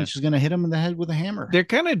comes home Yeah. and she's going to hit him in the head with a hammer. They're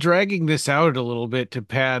kind of dragging this out a little bit to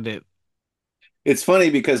pad it. It's funny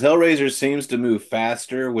because Hellraiser seems to move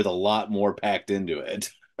faster with a lot more packed into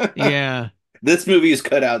it. Yeah. This movie is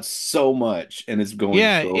cut out so much and it's going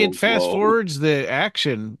Yeah, it so fast slow. forwards the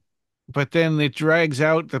action, but then it drags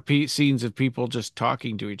out the scenes of people just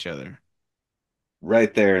talking to each other.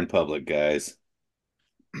 Right there in public, guys.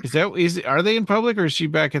 Are they in public or is she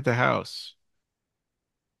back at the house?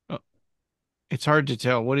 Oh, it's hard to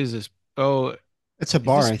tell. What is this? Oh, It's a is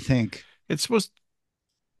bar, this I think. it's supposed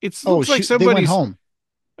it Oh, looks like they went somebody's home.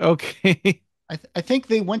 okay. I think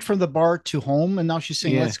they went from the bar to home, and now she's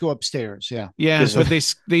saying, Yeah. "Let's go upstairs." Yeah, Yeah, Because but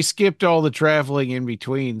they skipped all the traveling in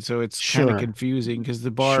between, so it's kind of sure, confusing because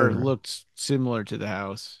the bar sure. looked similar to the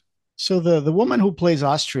house. So the woman who plays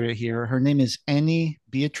Austria here, her name is Annie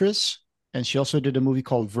Beatrice, and she also did a movie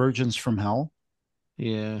called Virgins from Hell.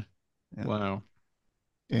 Yeah. Yeah, Wow.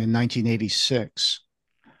 in 1986.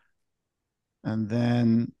 And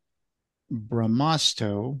then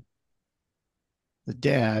Brahmasto, the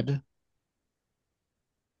dad,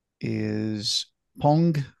 is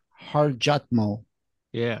Pong Harjatmo.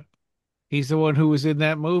 Yeah. He's the one who was in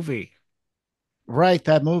that movie. Right,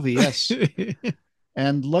 that movie, yes.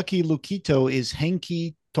 And Lucky Luquito is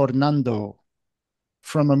Henki Tornando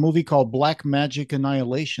from a movie called Black Magic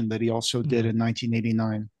Annihilation that he also did in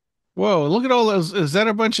 1989. Whoa, look at all those. Is that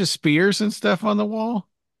a bunch of spears and stuff on the wall?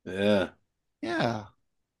 Yeah. Yeah.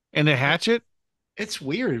 And a hatchet? It's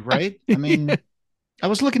weird, right? I Yeah. mean, I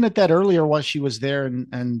was looking at that earlier while she was there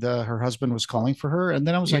and her husband was calling for her. And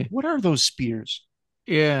then I was Yeah. like, what are those spears?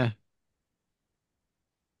 Yeah.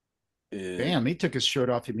 Yeah. Damn, he took his shirt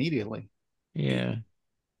off immediately. Yeah.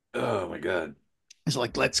 Oh my God. He's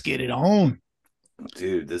like, let's get it on.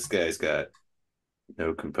 Dude, this guy's got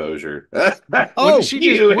no composure. What did Oh, she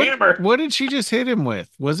just You what hammer. what did she just hit him with?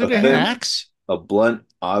 Was A it a an thin, hammer? axe? a blunt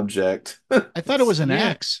object. I thought it was an Yeah.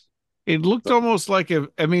 axe. It looked almost like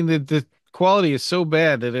I mean the quality is so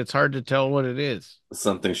bad that it's hard to tell what it is.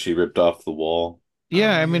 Something she ripped off the wall.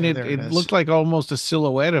 Yeah, Oh I mean yeah, it there it it is. looked like almost a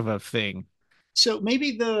silhouette of a thing. So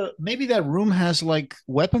maybe that room has like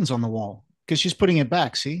weapons on the wall because she's putting it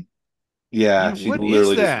back. See, Yeah, Yeah, she what is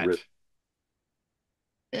literally just that? ripped.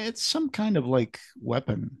 it's some kind of like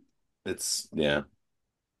weapon. It's yeah,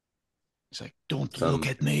 He's like, don't look some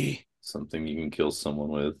at me. something you can kill someone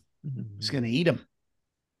with. He's gonna eat him.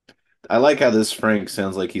 I like how this Frank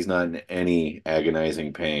sounds like he's not in any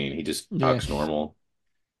agonizing pain. He just Yeah. talks normal,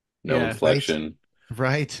 no Yeah. Right, inflection.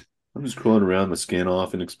 right. I'm just crawling around, my skin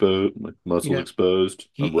off and exposed, my muscle Yeah. exposed.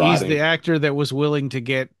 I'm He's the rotting. actor that was willing to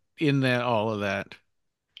get in that all of that.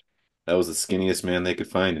 That was the skinniest man they could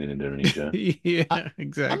find in Indonesia. I, Yeah, I'm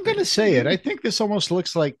exactly. gonna say it. I think this almost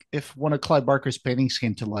looks like if one of Clive Barker's paintings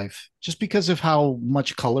came to life, just because of how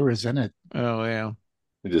much color is in it. Oh yeah.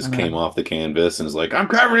 He just And came off the canvas and is like, I'm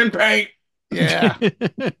covered in paint. yeah,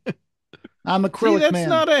 I'm See, acrylic that's man.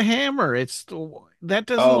 not a hammer. That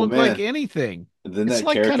doesn't Oh look like man. anything. And then It's that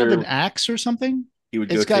like kind of an character, axe or something. he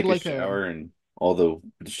would go It's got take a like a shower and all the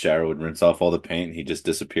shower would rinse off all the paint and he'd just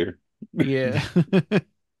disappear. Yeah.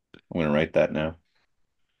 I'm gonna write that now.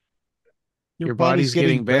 your Your body's body's getting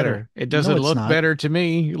getting better. better. It No, doesn't it's look not. better to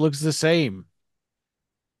me. It looks the same.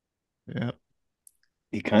 Yeah.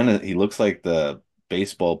 He looks like the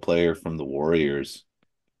baseball player from the Warriors.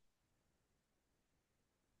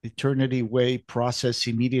 Eternity way process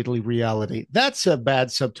immediately reality. That's a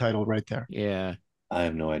bad subtitle right there. Yeah. I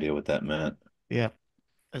have no idea what that meant. Yeah.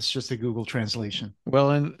 That's just a Google translation. Well,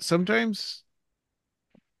 and sometimes,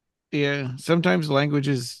 yeah, sometimes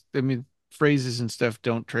languages, I mean, phrases and stuff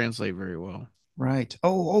don't translate very well. Right.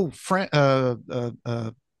 Brahmasto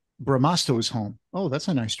is home. Oh, that's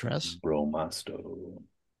a nice dress. Bromasto.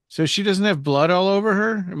 So she doesn't have blood all over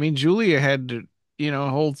her? I mean, Julia had to, a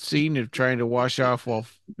whole scene of trying to wash off while,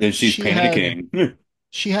 And she's She had panicking.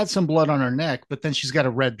 she had some blood on her neck, but then she's got a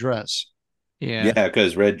red dress. yeah, Yeah,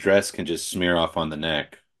 because red dress can just smear off on the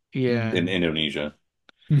neck yeah. in Mhm. Indonesia.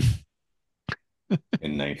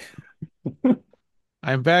 In night.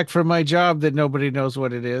 I'm back from my job that nobody knows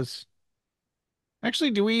what it is.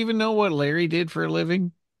 Actually, do we even know what Larry did for a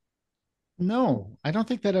living? No, I don't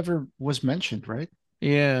think that ever was mentioned, right?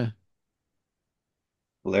 Yeah.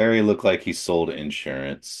 Larry looked like he sold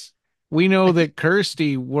insurance. We I know think that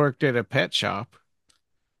Kirsty worked at a pet shop.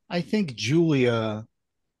 I think Julia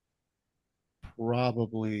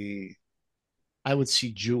probably I would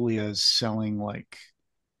see Julia as selling like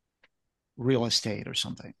real estate or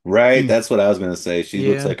something. Right, Things, that's what I was gonna say. She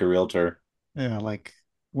looks Yeah, like a realtor. yeah, like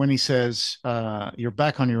when he says, "You're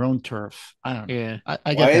back on your own turf." I don't know. yeah,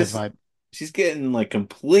 I Why get that is vibe. she's getting like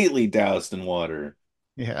completely doused in water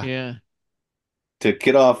Yeah, yeah, to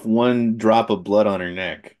get off one drop of blood on her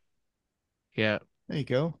neck? yeah. there you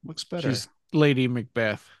go. Looks better. She's Lady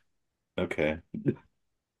Macbeth. Okay.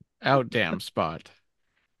 Out damn spot.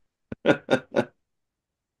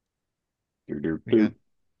 We got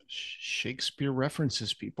Shakespeare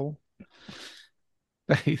references, people.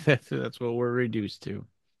 That's what we're reduced to.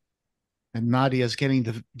 And Nadia's getting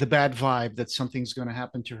the bad vibe that something's going to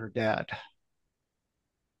happen to her dad.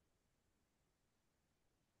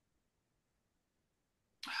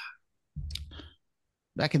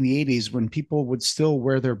 Back in the 80s, when people would still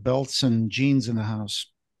wear their belts and jeans in the house.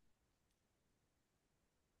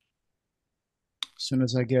 As soon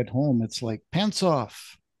as I get home, it's like pants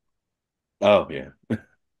off. Oh yeah.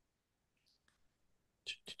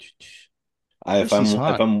 Oh, she's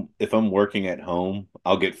hot. If I'm working at home,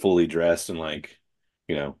 I'll get fully dressed and like,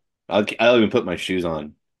 you know, I'll even put my shoes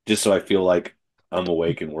on just so I feel like I'm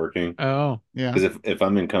awake and working. Oh, Yeah. Because if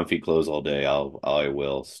I'm in comfy clothes all day, I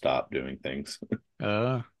will stop doing things.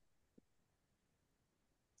 uh,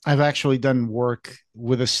 I've actually done work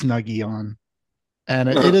with a Snuggie on. And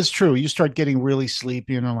it is true. You start getting really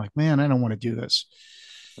sleepy, and I'm like, man, I don't want to do this.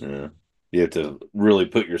 Yeah. You have to really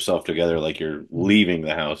put yourself together like you're leaving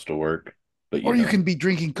the house to work, but you Or you don't. can be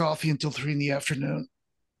drinking coffee until 3 in the afternoon.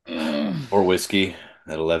 Or whiskey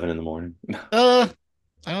at 11 in the morning. Uh,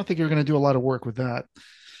 I don't think you're going to do a lot of work with that.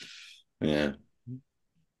 Yeah.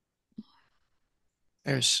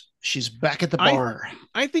 She's back at the I bar.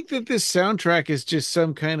 I think that this soundtrack is just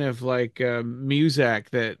some kind of like muzak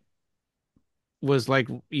that was like,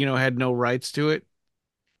 had no rights to it.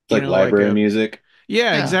 It's like Like library music.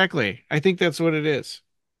 yeah, Yeah. exactly. I think that's what it is.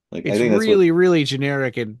 Like I It's think that's really, really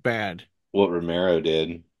generic and bad. what Romero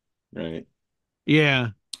did, right? Yeah.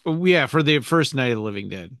 Oh, yeah, for the first Night of the Living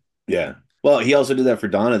Dead. Yeah. Well, he also did that for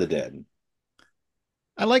Dawn of the Dead.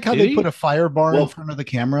 I like how Did they put he? a fire bar in Well, front of the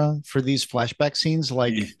camera for these flashback scenes,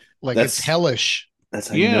 like it's that's hellish. that's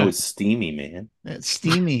how you know Yeah. it's steamy, man. It's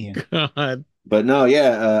steamy. God. But no,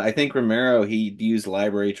 yeah, I think Romero he used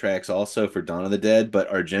library tracks also for Dawn of the Dead, but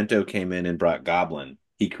Argento came in and brought Goblin.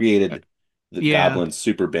 He created the Yeah. Goblin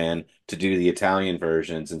super band to do the Italian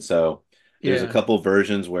versions, and so there's a Yeah. couple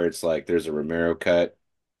versions where it's like there's a Romero cut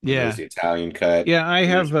and there's Yeah. the Italian cut Yeah,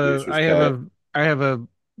 and there's producer's cut. I have a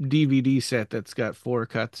DVD set that's got 4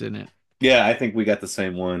 cuts in it. Yeah, I think we got the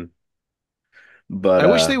same one. But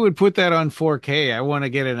I wish they would put that on 4K. I want to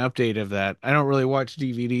get an update of that. I don't really watch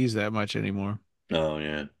DVDs that much anymore. oh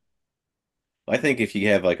yeah. I think if you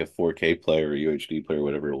have like a 4K player or UHD player or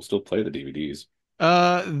whatever, it'll still play the DVDs.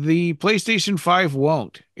 The PlayStation 5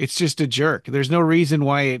 won't. It's just a jerk. There's no reason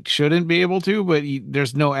why it shouldn't be able to, but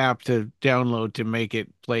there's no app to download to make it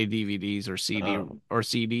play DVDs or Oh,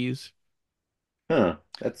 CDs. huh.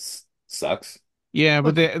 That's sucks. Yeah,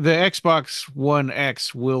 but Look, the Xbox One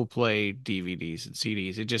X will play DVDs and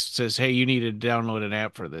CDs. It just says, "Hey, you need to download an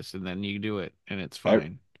app for this," and then you do it, and it's I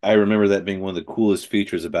fine. I remember that being one of the coolest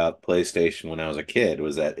features about PlayStation when I was a kid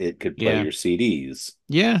was that it could play Yeah. your CDs.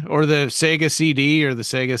 Yeah, or the Sega CD or the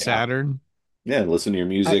Sega Yeah. Saturn. Yeah, listen to your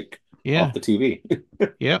I, music off Yeah. the TV.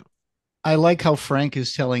 Yep. I like how Frank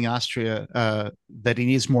is telling Austria that he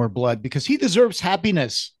needs more blood because he deserves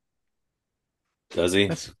happiness. Does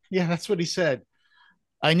he? That's what he said.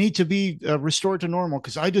 I need to be restored to normal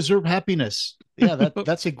because I deserve happiness. Yeah,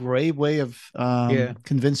 that's a great way of Yeah.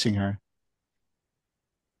 convincing her.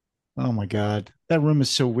 Oh my god, that room is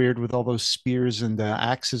so weird with all those spears and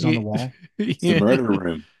axes on the Yeah. wall It's the Yeah. murder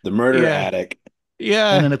room, the murder Yeah. attic. and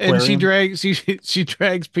Yeah, an and aquarium. she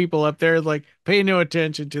drags people up there like pay no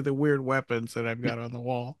attention to the weird weapons that I've got on the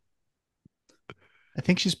wall. I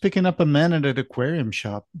think she's picking up a man at an aquarium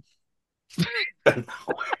shop.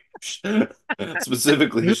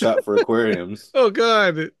 Specifically shot for aquariums. Oh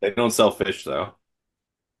God. They don't sell fish though.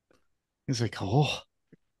 He's like, oh,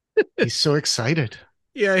 he's so excited.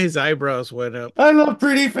 Yeah, his eyebrows went up I love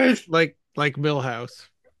pretty fish. like Millhouse.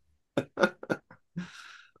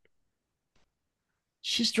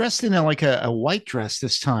 She's dressed in like a white dress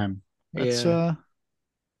this time. That's Yeah. why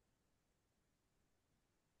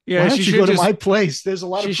Yeah, don't you go to my place? There's a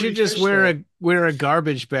lot of she pretty should just fish there. wear a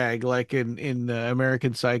garbage bag like in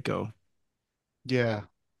American Psycho. Yeah.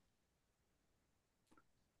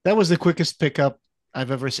 That was the quickest pickup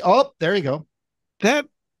I've ever seen. Oh, there you go. That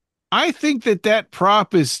I think that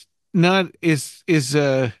prop is not is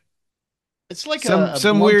It's like a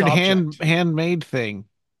some blunt weird object. handmade thing.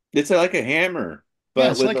 It's like a hammer, Yeah,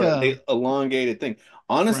 but it's with like a a elongated thing.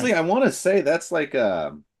 Honestly, right. I want to say that's like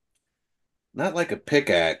a not like a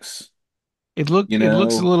pickaxe, It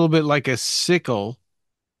looks a little bit like a sickle,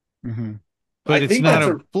 Mm-hmm. but I it's think not that's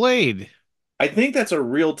a a blade. I think that's a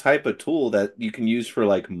real type of tool that you can use for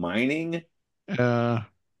like mining Uh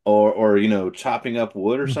or chopping up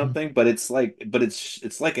wood or Mm-hmm. something, but it's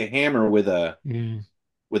like a hammer yeah.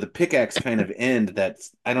 with a pickaxe kind of end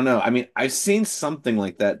that's I don't know. I mean, I've seen something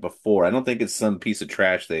like that before. I don't think it's some piece of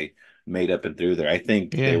trash they made up and threw there. I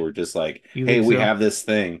think they Yeah. were just like, You "Hey, think we so? have this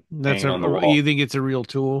thing That's hanging on the you wall." think it's a real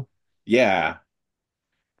tool? Yeah.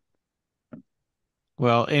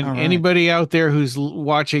 Well, and All right. anybody out there who's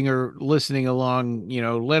watching or listening along,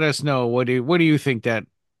 let us know what do you think that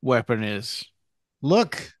weapon is?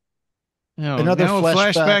 Look, No, another now a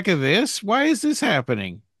flashback. flashback of this? Why is this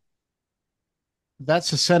happening?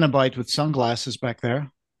 That's a Cenobite with sunglasses back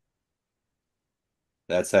there.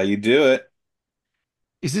 That's how you do it.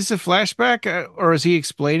 Is this a flashback or is he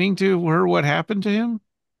explaining to her what happened to him?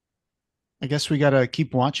 I guess we got to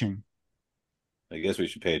keep watching. I guess we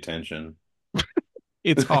should pay attention.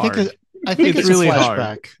 It's I think hard. I think It's it's a really hard.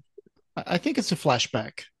 flashback. I think it's a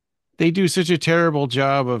flashback. They do such a terrible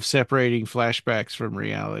job of separating flashbacks from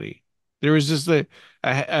reality. There was just a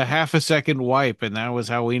half a second wipe, and that was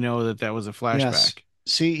how we know that that was a Yes. flashback.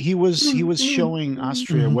 See, he was showing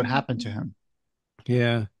Austria what happened to him.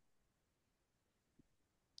 Yeah.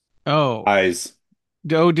 Oh, Eyes.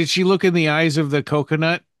 oh, did she look in the eyes of the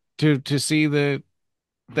coconut to see that?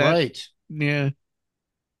 Right. Yeah,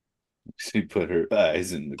 She put her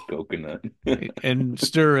eyes in the coconut. and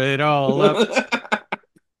stir it all up.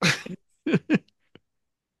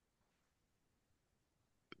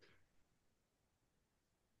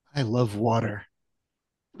 I love water.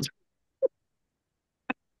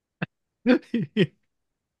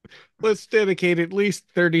 Let's dedicate at least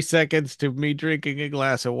 30 seconds to me drinking a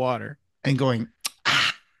glass of water. And going,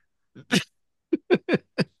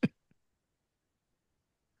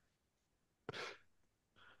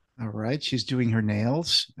 all right, she's doing her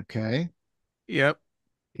nails. Okay. Yep.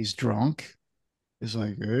 He's drunk. He's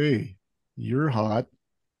like, hey, you're hot.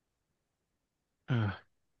 Uh,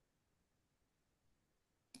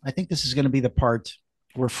 I think this is going to be the part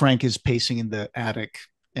where Frank is pacing in the attic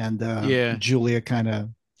and yeah. Julia kind of,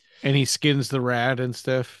 And he skins the rat and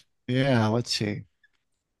stuff. yeah, let's see.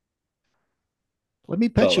 Let me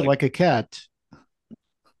pet But you like a cat.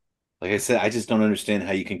 like I said, I just don't understand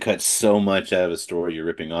how you can cut so much out of a story you're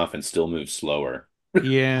ripping off and still move slower. I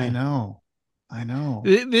Yeah. know. I know.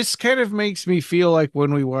 This kind of makes me feel like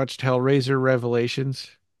when we watched Hellraiser Revelations,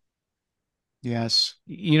 Yes.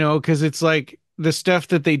 because it's like the stuff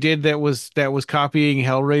that they did that was copying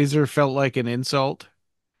Hellraiser felt like an insult.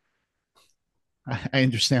 I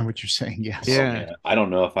understand what you're saying. Yes. Oh Yeah. man, I don't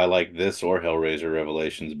know if I like this or Hellraiser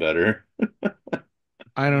Revelations better.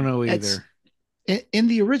 I don't know It's either. in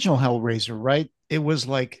the original Hellraiser, right? It was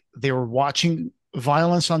like they were watching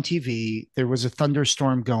violence on TV. There was a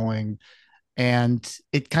thunderstorm going, and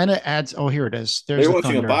it kind of adds. Oh, here it is. There's They're the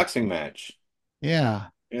watching a thunder. boxing match. Yeah.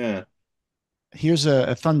 Yeah. Here's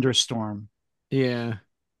a thunderstorm. Yeah.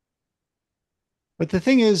 But the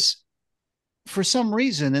thing is, for some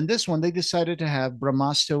reason, in this one, they decided to have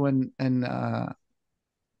Brahmasto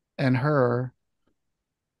and her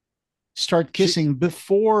start She, kissing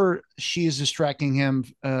before she is distracting him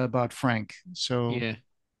about Frank. So yeah.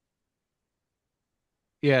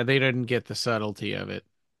 Yeah, they didn't get the subtlety of it.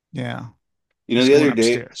 yeah, You know, he's going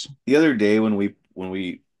upstairs. the other day when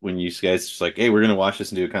you guys just like, hey, we're gonna watch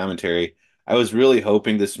this and do a commentary, I was really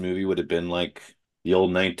hoping this movie would have been like the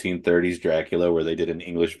old 1930s Dracula where they did an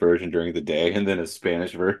English version during the day and then a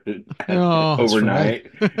Spanish version Oh, That's right.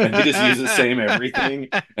 overnight, and they just use the same everything.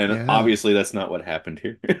 And Yeah. obviously that's not what happened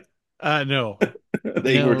here. no.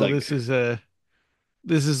 They were No, like,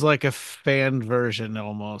 this is like a fan version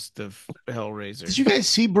almost of Did Hellraiser. you guys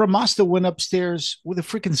see Brahmasto went upstairs with a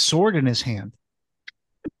freaking sword in his hand?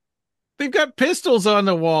 They've got pistols on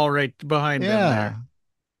the wall right behind them Yeah. there.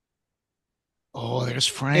 Oh, there's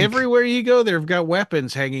Frank. Everywhere you go, they've got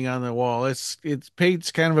weapons hanging on the wall. It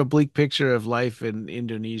paints kind of a bleak picture of life in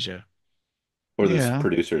Indonesia. or this Yeah.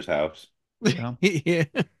 producer's house. Yeah. Yeah.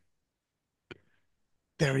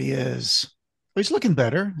 There he is. Oh, he's looking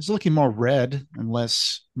better. He's looking more red and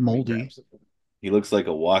less Let me grab moldy. something. He looks like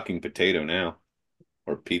a walking potato now,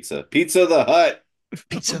 or pizza. Pizza the Hut.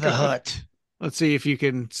 Pizza the Hut. Let's see if you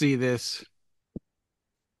can see this.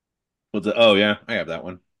 What's it? Oh yeah, I have that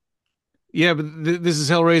one. Yeah, but this is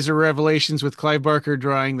Hellraiser Revelations with Clive Barker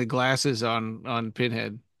drawing the glasses on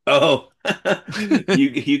Pinhead. Oh,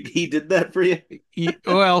 he did that for you,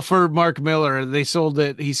 Well, for Mark Miller, they sold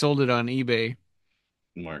it. He sold it on eBay.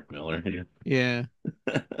 Mark Miller. Yeah.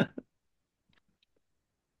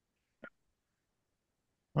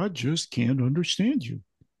 I just can't understand you.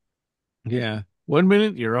 Yeah. One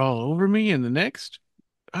minute you're all over me, and the next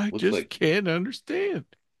I Looks just like can't understand.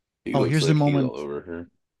 he Oh, looks here's the like he's all moment. over her.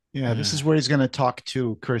 Yeah, this is where he's going to talk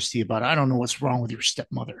to Kirsty about, I don't know what's wrong with your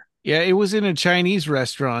stepmother. Yeah, it was in a Chinese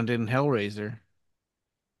restaurant in Hellraiser.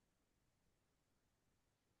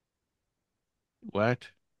 What?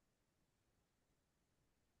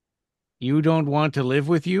 You don't want to live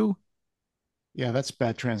with you? Yeah, that's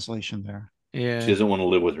bad translation there. She Yeah. doesn't want to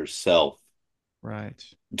live with herself. Right.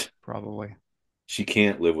 Probably. She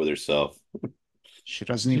can't live with herself. She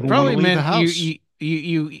doesn't It even want to probably leave the meant you, house. you,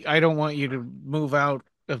 you, I don't want you to move out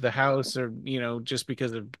of the house or, just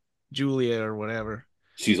because of Julia or whatever.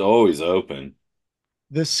 She's always open.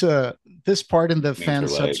 This part in the Means fan her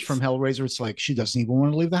subs from legs. Hellraiser, it's like she doesn't even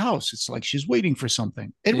want to leave the house. It's like she's waiting for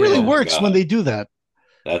something. It really Oh Yeah. my works when God, they do that.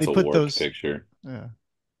 that's They a put warped those. picture. Yeah.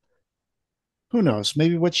 Who knows?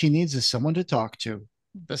 Maybe what she needs is someone to talk to.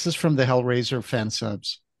 This is from the Hellraiser fan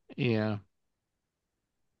subs, Yeah.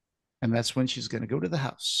 and that's when she's going to go to the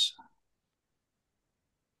house.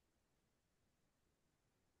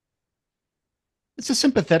 It's a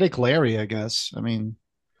sympathetic Larry, I guess. I mean,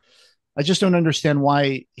 I just don't understand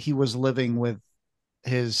why he was living with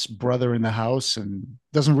his brother in the house and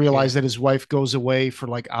doesn't Yeah. realize that his wife goes away for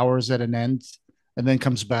like hours at an end and then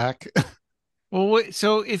comes back. Well,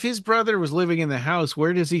 so if his brother was living in the house,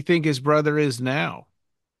 where does he think his brother is now?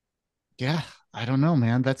 Yeah, I don't know,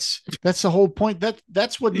 man. That's the whole point.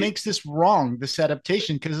 That's what Y- makes this wrong, this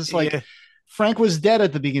adaptation, because it's like Yeah, Frank was dead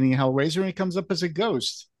at the beginning of Hellraiser and he comes up as a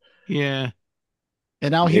ghost. yeah.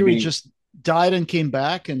 And now here he Maybe just died and came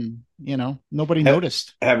back and nobody have,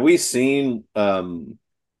 noticed. have we seen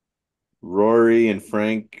Rory and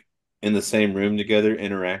Frank in the same room together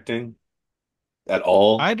interacting at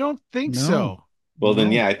all? I don't think No. so. Well, then,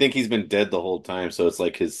 No. yeah, I think he's been dead the whole time, so it's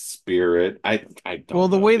like his spirit. I Well, don't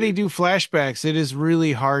the know, way they dude. do flashbacks, it is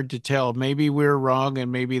really hard to tell. Maybe we're wrong,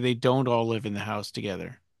 and maybe they don't all live in the house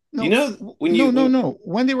together. You No, know when no, you no, when no.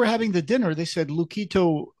 When they were having the dinner, they said,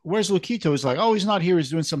 Luquito, where's Luquito? He's like, oh, he's not here. He's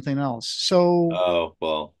doing something else. So, oh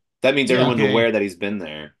well, that means yeah. everyone's Okay. aware that he's been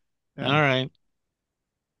there. All Yeah. right.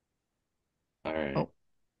 All right. Oh,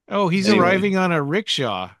 Oh, he's Anyway, arriving on a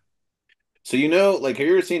rickshaw. so like, have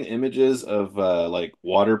you ever seen images of like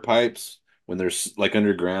water pipes when they're like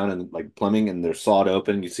underground and like plumbing and they're sawed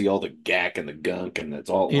open? You see all the gack and the gunk and it's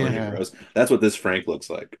all orange Yeah. and yeah. gross. That's what this Frank looks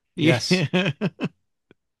like. Yes, Yeah.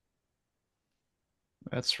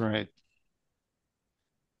 that's right.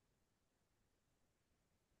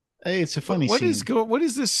 Hey, it's a What funny what is scene. go what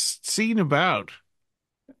is this scene about?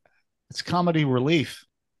 It's comedy relief.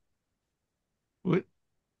 What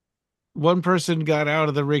one person got out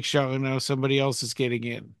of the rickshaw and now somebody else is getting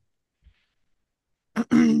in.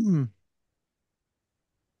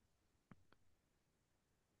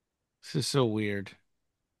 This is so weird.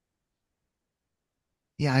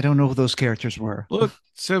 Yeah, I don't know who those characters were. Look,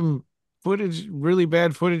 some footage, really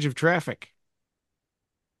bad footage of traffic.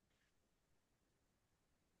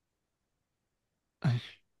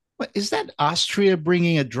 What is that? Austria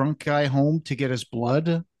bringing a drunk guy home to get his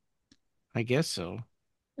blood? I guess so.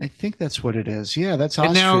 I think that's what it is. Yeah, that's And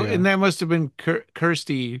Austria that must have been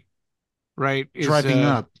Kirsty, right? Is driving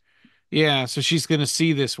up. Yeah, so she's gonna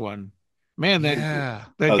see this one. Man, Yeah.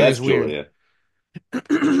 that Oh, that's guy's weird. Julia.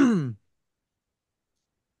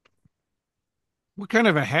 What kind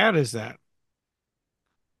of a hat is that?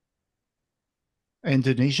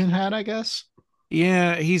 Indonesian hat, I guess.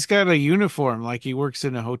 Yeah, he's got a uniform like he works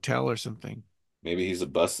in a hotel or something. Maybe he's a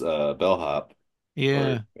bus bellhop or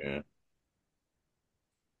Yeah. yeah.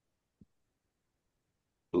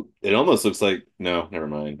 It almost looks like no, never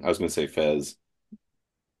mind. I was gonna say Fez.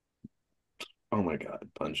 Oh my God,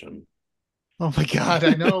 punch him. Oh my God,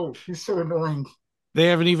 I know. He's so annoying. They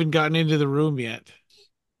haven't even gotten into the room yet.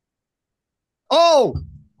 Oh,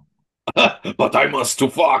 But I must to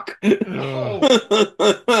fuck. Uh, oh,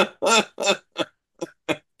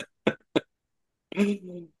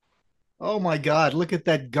 oh my God. Look at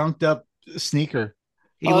that gunked up sneaker.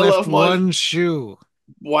 he I left love my. one shoe.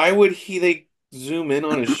 Why would they zoom in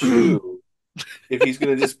on a shoe if he's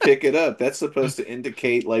gonna just pick it up? That's supposed to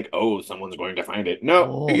indicate like, oh, someone's going to find it.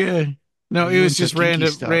 No. Oh, Yeah. No, are it you was into just kinky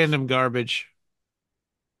stuff? random garbage.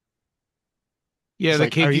 Yeah, It's the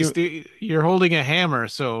like, are kinky you? you're holding a hammer,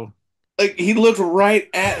 so Like he looked right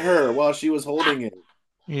at her while she was holding it.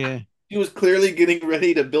 yeah. He was clearly getting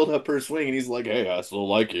ready to build up her swing, and he's like, "Hey, I still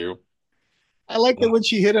like you." I like that when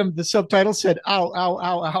she hit him, the subtitle said, ow, ow,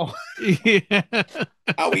 ow, ow. Yeah.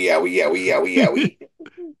 Owie, owie, owie, owie, owie.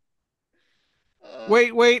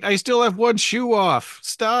 Wait, I still have one shoe off.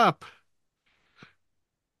 Stop.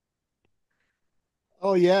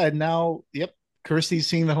 Oh, yeah. And now, yep, Kirsty's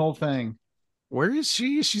seeing the whole thing. Where is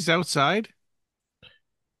she? She's outside.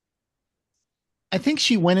 I think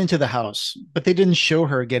she went into the house, but they didn't show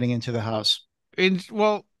her getting into the house. And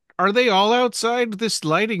well, are they all outside? This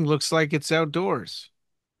lighting looks like it's outdoors.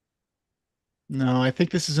 No, I think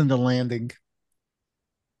this is in the landing.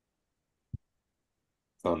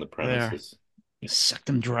 On the There. premises. Sucked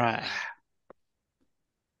them dry.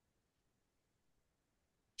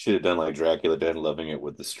 Should have done like Dracula Dead, loving it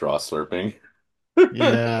with the straw slurping.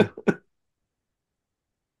 Yeah.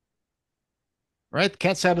 Right. The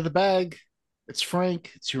cat's out of the bag. It's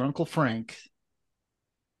Frank. It's your Uncle Frank.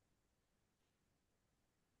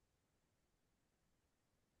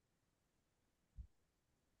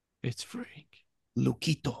 It's Frank.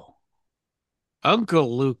 Luquito.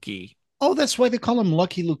 Uncle Lukey. Oh, that's why they call him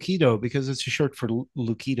Lucky Luquito, because it's a short for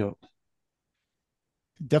Luquito.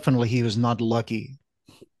 Definitely, he was not lucky.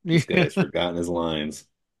 This guy's Yeah. forgotten his lines.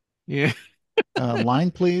 Yeah. Line,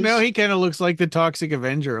 No, please. he kind of looks like the Toxic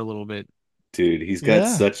Avenger a little bit. Dude, he's got Yeah.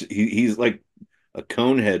 such he's like a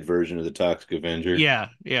conehead version of the Toxic Avenger. Yeah,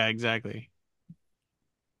 exactly.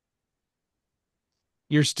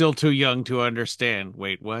 You're still too young to understand.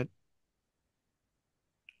 Wait, what?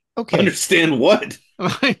 Okay. Understand what?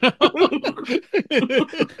 I know.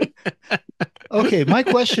 Okay. My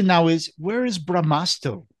question now is, where is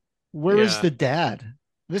Bramasto? Where is Yeah, the dad?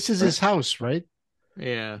 This is his house, right?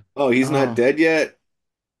 yeah. Oh, he's not Oh, dead yet?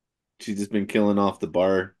 She's just been killing off the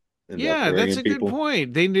bar and the Yeah, that's aquarium a good people.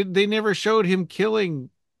 point. They never showed him killing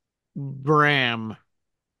Bram.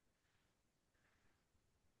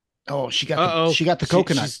 oh, Uh-oh. she got the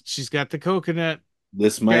coconut. She's got the coconut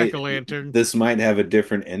This might jack-o'-lantern. this might have a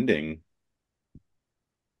different ending.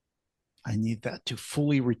 I need that to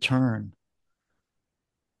fully return.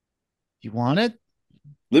 You want it?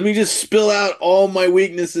 Let me just spill out all my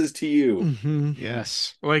weaknesses to you. Hmm.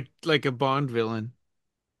 Yes. Like a Bond villain.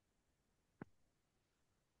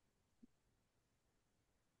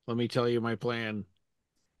 Let me tell you my plan.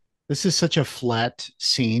 This is such a flat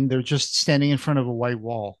scene. They're just standing in front of a white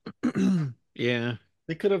wall. Yeah,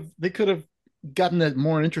 They could have gotten a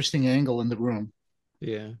more interesting angle in the room.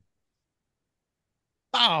 yeah.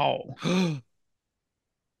 Ow.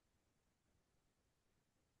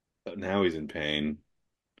 But now he's in pain.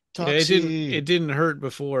 Yeah, it Toxie. didn't hurt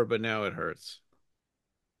before, but now it hurts.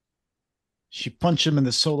 She punched him in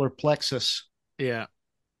the solar plexus. Yeah.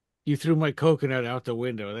 You threw my coconut out the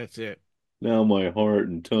window. That's it. Now my heart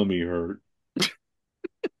and tummy hurt.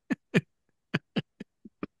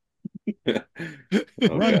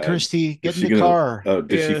 Oh Run, God. Kirsty. Is Get in she the gonna car. oh,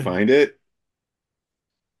 did she Yeah. find it?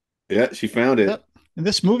 Yeah, she found it. Yep. In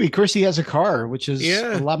this movie, Kirsty has a car, which is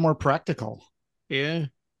a Yeah. lot more practical. Yeah.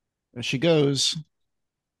 There she goes.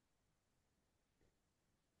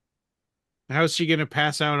 How's she gonna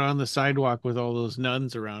pass out on the sidewalk with all those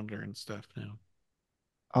nuns around her and stuff now?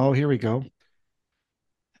 Oh, here we go.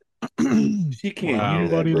 She can't hear Wow.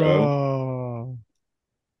 that, bro. Ba-di-da.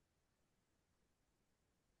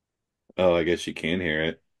 Oh, I guess she can hear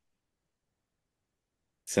it.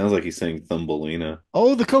 Sounds like he's saying Thumbelina.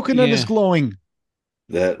 Oh, the coconut is Yeah. glowing.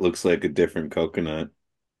 That looks like a different coconut.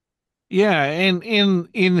 Yeah, and in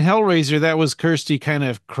Hellraiser, that was Kirsty kind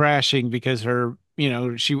of crashing because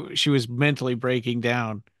she was mentally breaking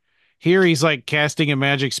down. Here he's like casting a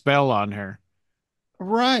magic spell on her.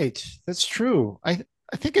 Right. That's true. I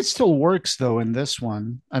think it still works though in this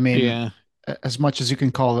one. I mean, Yeah, as much as you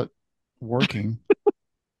can call it working.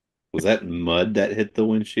 Was that mud that hit the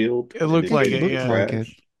windshield it and looked it like It it. didn't looked Yeah, like it.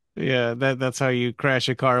 crash? yeah. That's how you crash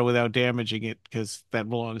a car without damaging it because that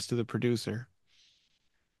belongs to the producer.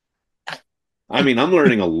 I mean, I'm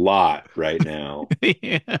learning a lot right now.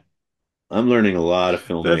 Yeah, I'm learning a lot of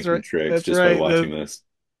that's filmmaking right. tricks That's just by right. watching this.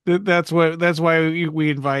 That's why we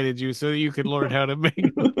invited you so that you could learn how to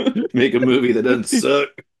make. Make a movie that doesn't suck.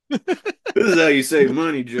 This is how you save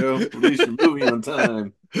money, Joe. Release your movie on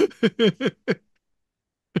time.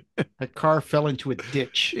 A car fell into a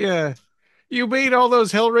ditch. Yeah. You made all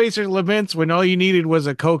those Hellraiser laments when all you needed was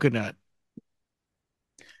a coconut.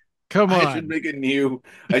 Come I should on. make a new.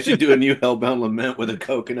 I should do a new Hellbound lament with a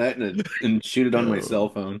coconut and shoot it on my No. cell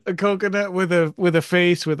phone. A coconut with a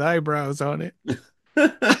face with eyebrows on it.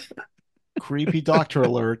 Creepy doctor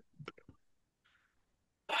alert.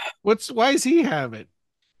 Why does he have it?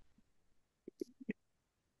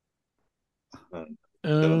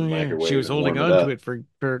 Put it in Oh the yeah. She microwave was and holding warm it on to up. it for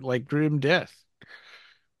like grim death.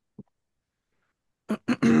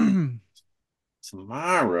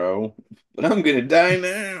 Tomorrow, but I'm gonna die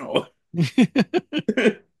now.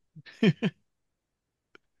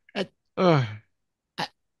 Uh, Ugh.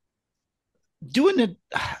 Doing it,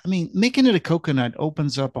 I mean, making it a coconut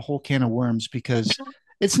opens up a whole can of worms because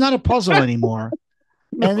it's not a puzzle anymore.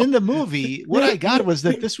 And in the movie, what I got was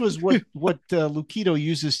that this was what Lucido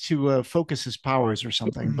uses to focus his powers or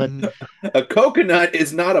something. But A coconut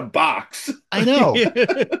is not a box. I know.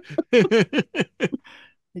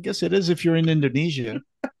 I guess it is if you're in Indonesia.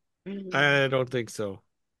 I don't think so.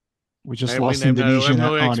 We just I mean, lost I'm Indonesian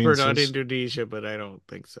no expert on audiences. Indonesia, but I don't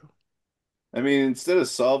think so. I mean, instead of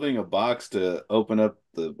solving a box to open up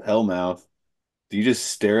the hellmouth, do you just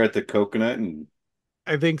stare at the coconut and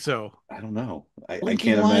I think so. I don't know. I Blinking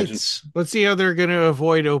can't imagine. lights. Let's see how they're going to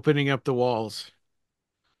avoid opening up the walls.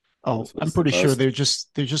 Oh, I'm What's the pretty sure most? they're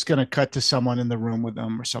just gonna cut to someone in the room with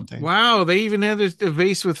them or something. Wow, they even had a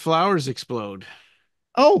vase with flowers explode.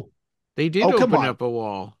 Oh, They did oh, come open on. up a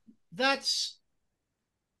wall. That's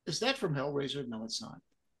is that from Hellraiser? No, it's not.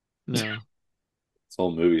 No. This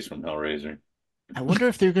whole movie's from Hellraiser. I wonder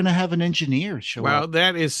if they're gonna have an engineer show Wow, up.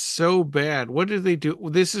 that is so bad. What did they do?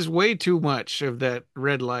 This is way too much of that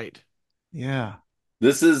red light. Yeah.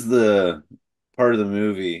 This is the part of the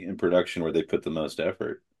movie in production where they put the most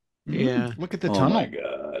effort. Yeah. Look at the Oh my tunnel.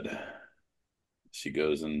 God. She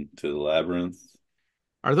goes into the labyrinth.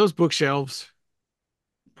 Are those bookshelves?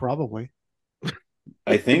 Probably.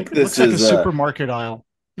 I think It this looks like a is supermarket aisle.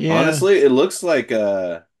 Yeah. honestly, it looks like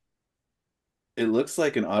an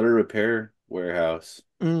auto repair warehouse.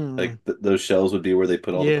 Mm, Like those shelves would be where they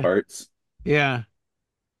put all the yeah. parts. Yeah.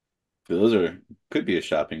 Those are could be a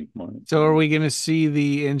shopping mall. So are we going to see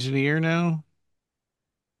the engineer now?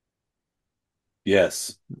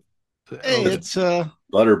 Yes, Hey, Oh, that's it's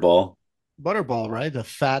Butterball. Butterball, right? A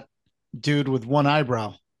fat dude with one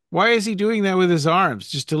eyebrow. why is he doing that with his arms?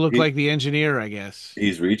 Just to look He like the engineer, I guess.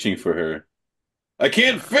 he's reaching for her. I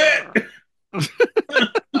can't fit.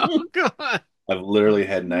 Oh God. I've literally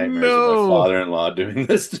had nightmares of my No. father-in-law doing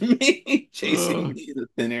this to me, chasing Uh, me in the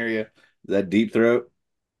thin area. Is that Deep Throat?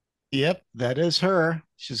 Yep, that is her.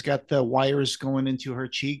 She's got the wires going into her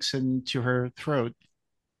cheeks and to her throat.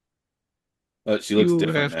 Oh, she looks you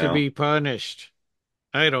different have to now. be punished.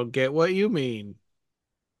 I don't get what you mean.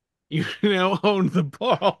 You now own the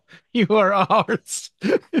ball. You are ours.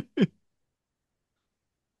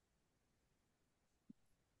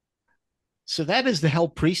 So that is the Hell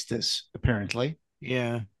Priestess, apparently.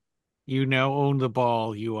 Yeah. You now own the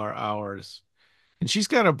ball. You are ours. And she's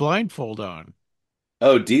got a blindfold on.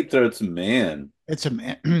 Oh, Deep Throat's man. It's a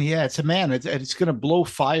man. Yeah, it's a man. It's going to blow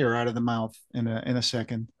fire out of the mouth in a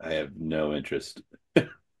second. I have no interest in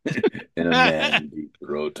a man in Deep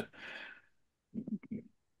Throat.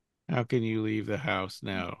 How can you leave the house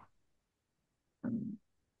now?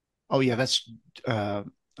 Oh yeah, that's uh,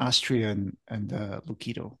 Austria and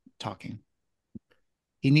Lucido talking.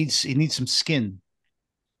 He needs some skin.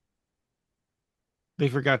 They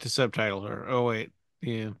forgot to subtitle her. Oh, wait.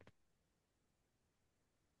 Yeah.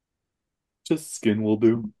 Just skin will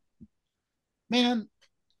do. Man,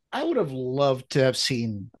 I would have loved to have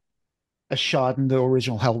seen a shot in the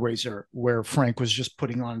original Hellraiser where Frank was just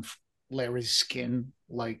putting on Larry's skin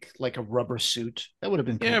like a rubber suit. That would have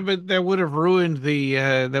been Yeah, cool. but that would have ruined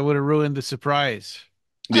the surprise.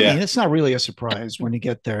 I mean, Yeah. it's not really a surprise when you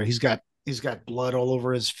get there. He's got blood all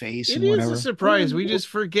over his face It and is a whatever. surprise. We Well, just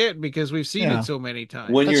forget because we've seen it Yeah, so many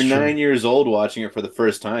when that's you're times. true. 9 years old watching it for the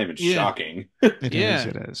first time, it's Yeah. shocking. It is. Yeah.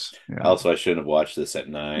 It is. Yeah. Also, I shouldn't have watched this at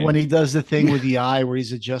When 9. he does the thing with the eye where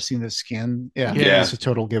he's adjusting the skin, yeah, Yeah. that's Yeah. a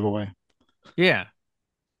total giveaway. Yeah.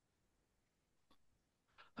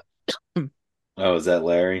 Oh, is that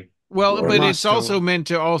Larry? Well, It Lord. but must. Oh,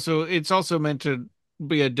 it's also meant to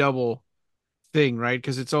be a double thing, right?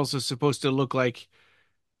 Because it's also supposed to look like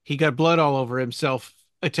he got blood all over himself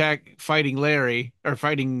fighting Larry or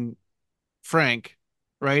fighting Frank,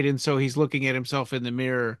 right? And so he's looking at himself in the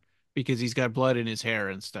mirror because he's got blood in his hair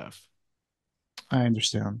and stuff. I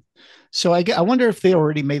understand. So I wonder if they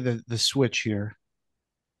already made the switch here.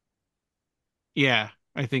 Yeah,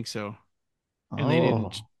 I think so. And they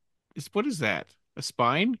didn't. Oh, What is that? A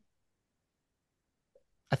spine?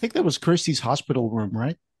 I think that was Kirsty's hospital room,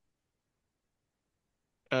 right?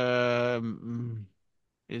 Um,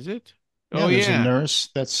 is it? Yeah, Oh there's a yeah. nurse.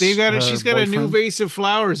 They've That's got it. her She's got a new boyfriend. vase of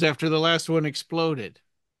flowers after the last one exploded.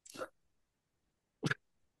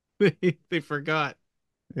 They forgot.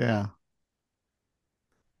 Yeah.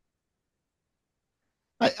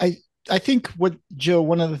 I I think what Joe,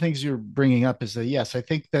 one of the things you're bringing up is that yes, I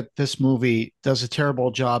think that this movie does a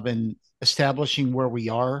terrible job in establishing where we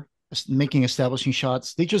are, making establishing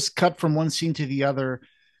shots. They just cut from one scene to the other,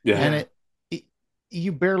 Yeah. and Yeah, it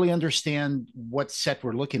you barely understand what set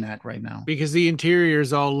we're looking at right now. because the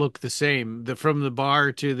interiors all look the same. The From the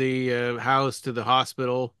bar to the house to the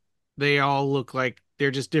hospital, they all look like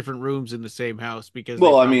they're just different rooms in the same house because they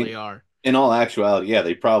Well, I probably mean, are. in all actuality, yeah,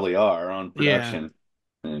 they probably are on Yeah. production,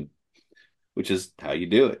 and which is how you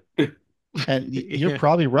do it. And you're Yeah.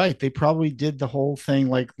 probably right. They probably did the whole thing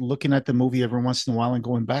like looking at the movie every once in a while and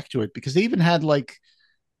going back to it because they even had like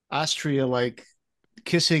Austria like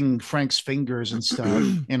kissing Frank's fingers and stuff,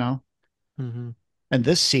 you know. hmm And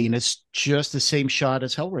this scene is just the same shot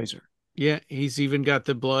as Hellraiser. Yeah, he's even got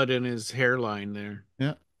the blood in his hairline there.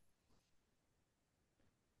 Yeah.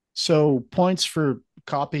 So points for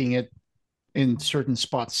copying it in certain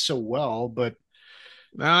spots so well, but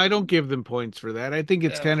Now, I don't give them points for that. I think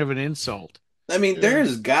it's uh, kind of an insult. I mean, yeah.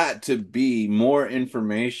 there's got to be more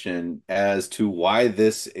information as to why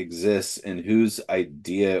this exists and whose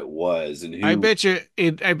idea it was and who. I bet you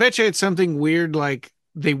it's something weird like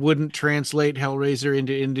they wouldn't translate Hellraiser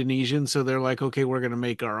into Indonesian, so they're like, okay, we're gonna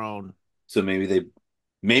make our own. So maybe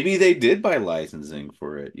they did buy licensing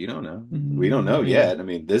for it. You don't know. We don't know Maybe. yet. I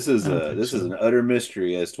mean, I don't think this is so. an utter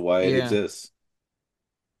mystery as to why it Yeah. exists.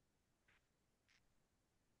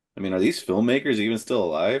 I mean, are these filmmakers even still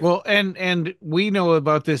alive? Well, and we know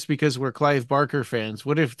about this because we're Clive Barker fans.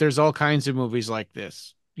 What if there's all kinds of movies like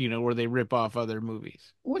this? where they rip off other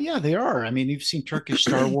movies. Well, yeah, they are. I mean, you've seen Turkish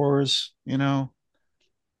Star Wars, you know.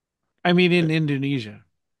 I mean, in Indonesia.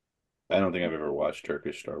 I don't think I've ever watched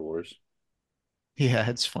Turkish Star Wars. Yeah,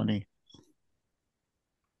 it's funny.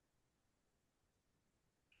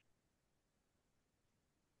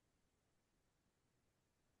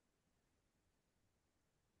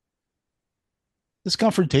 This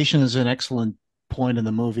confrontation is an excellent point in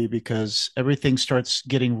the movie because everything starts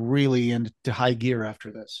getting really into high gear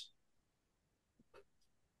after this.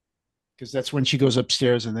 Because that's when she goes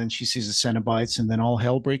upstairs and then she sees the Cenobites and then all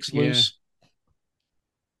hell breaks Yeah. loose.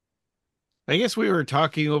 I guess we were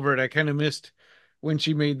talking over it. I kind of missed when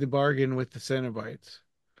she made the bargain with the Cenobites.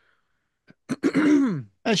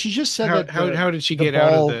 She just said how that how how did she the get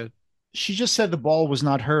out of ball. the? She just said the ball was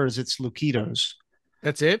not hers; it's Lukito's.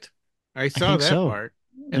 That's it. I I saw think that so. part.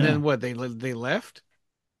 And Yeah, then what? They left.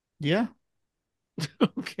 yeah,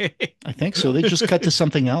 Okay. I think so. They just cut to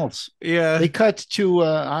something else. Yeah. They cut to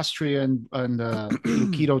Austria and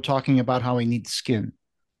Lukito talking about how he needs skin.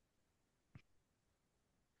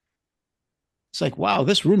 It's like, wow,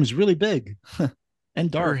 this room is really big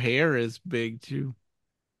and Her dark. hair is big too.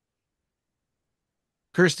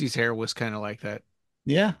 Kirsty's hair was kind of like that,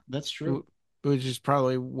 Yeah, that's true. which is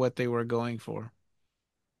probably what they were going for.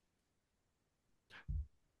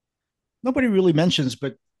 Nobody really mentions,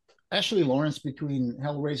 but Ashley Lawrence between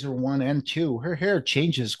Hellraiser 1 and 2, her hair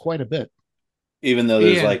changes quite a bit. Even though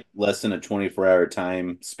there's Yeah. like less than a 24-hour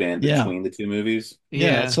time span Yeah. between the two movies. Yeah,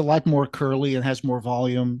 Yeah. it's a lot more curly and has more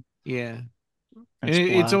volume. Yeah. And It's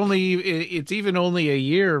black. it's even only a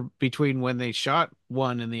year between when they shot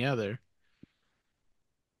one and the other.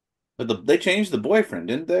 But they changed the boyfriend,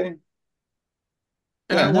 didn't they?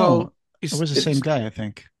 Yeah. No, Well, it was the same It's guy, I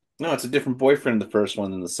think. no, it's a different boyfriend in the first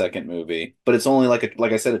one than the second movie. But it's only like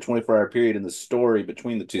I said, a 24-hour period in the story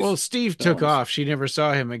between the two Steve took films. off. She never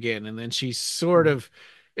saw him again, and then she sort of,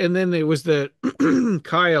 and then it was the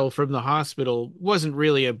Kyle from the hospital wasn't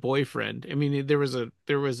really a boyfriend. I mean, there was a.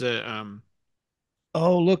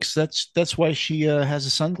 Oh, looks, that's why she has the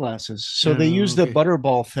sunglasses. So they Oh, used the okay.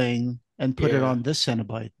 butterball thing and put it Yeah. on this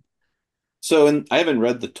Cenobite. So, and I haven't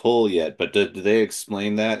read the toll yet, but do they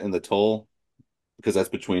explain that in the toll? Because that's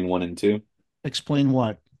between one and two. Explain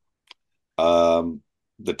what? Um,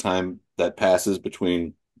 the time that passes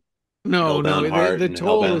between No, Hellbound no, the Heart the and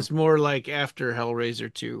toll Hellbound. is more like after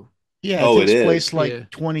Hellraiser 2. Yeah, it Oh, it takes is. place like Yeah.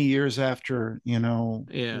 20 years after,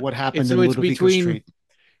 Yeah. what It's happened so in Ludovico Street.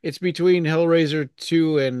 it's between Hellraiser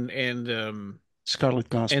 2 Scarlet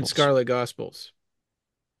and Gospels. Scarlet Gospels.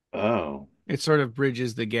 Oh, It sort of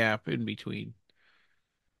bridges the gap in between.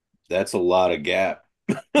 that's a lot of gap.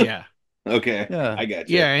 Yeah. Okay, Yeah. I got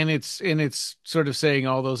you. Yeah, and it's sort of saying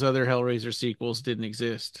all those other Hellraiser sequels didn't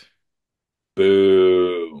exist.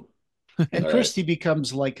 Boo. And All right. Christie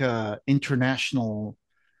becomes like a international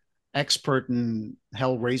expert in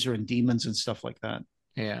Hellraiser and demons and stuff like that.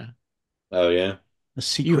 Yeah. Oh yeah. A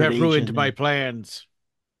You secret have ruined agent my and plans.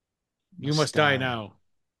 You must must die die. now.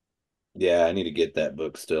 Yeah, I need to get that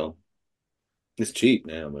book still. It's cheap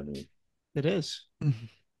now, but It is.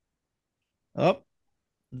 Oh,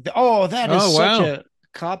 oh, that is Oh, such wow. a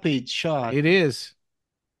copied shot. It is.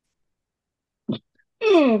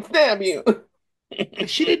 damn you. Like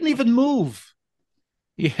she didn't even move.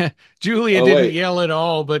 Yeah. Julia Oh didn't wait, yell at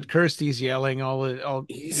all, but Kirsty's yelling all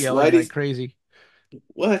he's yelling right. like crazy.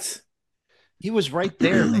 What? He was right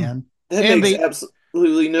there, man. That And makes they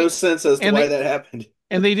absolutely no sense as to and why they that happened.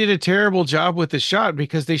 and they did a terrible job with the shot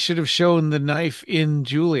because they should have shown the knife in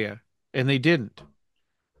Julia and they didn't.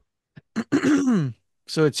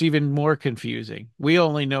 So it's even more confusing. We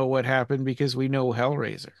only know what happened because we know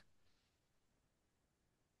Hellraiser.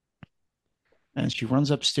 And she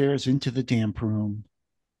runs upstairs into the damp room.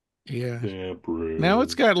 Yeah. Yeah, Now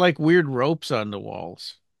it's bro. got like weird ropes on the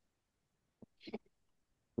walls.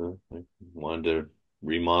 I wanted to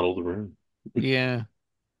remodel the room. Yeah.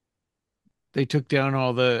 They took down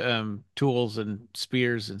all the tools and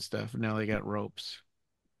spears and stuff. And now they got ropes.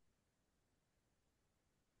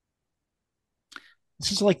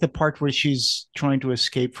 This is like the part where she's trying to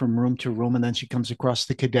escape from room to room, and then she comes across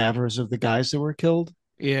the cadavers of the guys that were killed.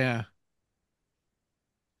 Yeah.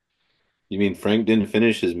 You mean Frank didn't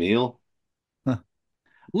finish his meal? Huh.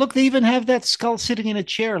 Look, they even have that skull sitting in a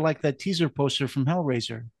chair like that teaser poster from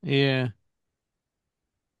Hellraiser. Yeah.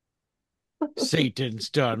 Satan's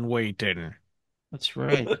done waiting. That's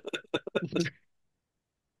right.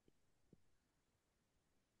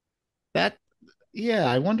 That, yeah,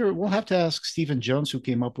 I wonder. We'll have to ask Stephen Jones who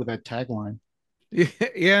came up with that tagline.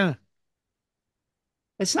 Yeah.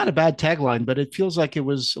 It's not a bad tagline, but it feels like it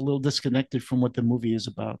was a little disconnected from what the movie is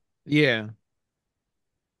about. Yeah.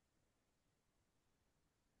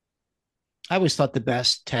 I always thought the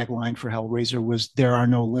best tagline for Hellraiser was "There are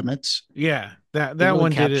no limits." Yeah, that It that really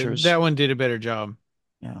one did it. captures. That one did a better job.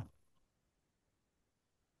 Yeah.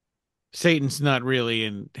 Satan's not really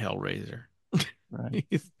in Hellraiser. Right.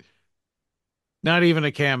 He's not even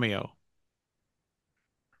a cameo.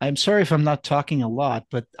 I'm sorry if I'm not talking a lot,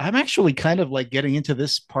 but I'm actually kind of like getting into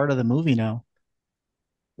this part of the movie now.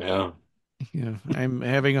 Yeah. I'm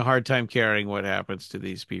having a hard time carrying what happens to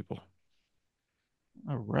these people.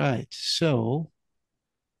 All right. So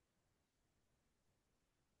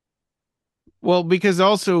Well, because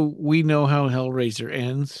also we know how Hellraiser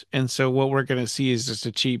ends, and so what we're going to see is just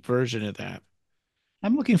a cheap version of that.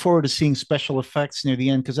 I'm looking forward to seeing special effects near the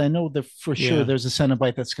end because I know that for sure Yeah. there's a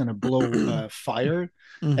Cenobite that's going to blow fire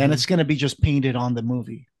and Hmm. it's going to be just painted on the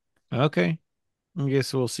movie. Okay. I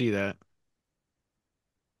guess we'll see that.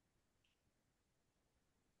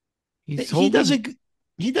 He's He does holding. a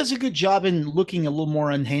he does a good job in looking a little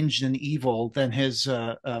more unhinged and evil than his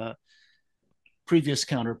previous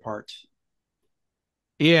counterpart.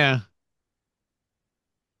 Yeah.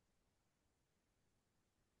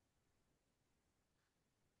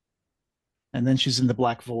 And then she's in the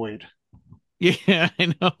Black Void. Yeah,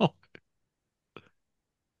 I know.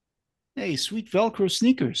 Hey, sweet Velcro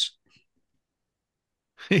sneakers.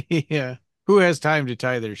 Yeah. Who has time to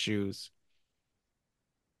tie their shoes?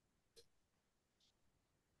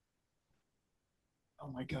 Oh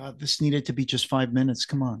my God, this needed to be just 5 minutes.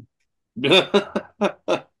 Come on.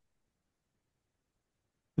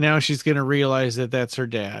 Now she's going to realize that that's her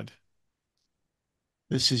dad.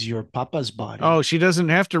 This is your papa's Oh, body. she doesn't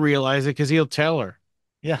have to realize it because he'll tell her.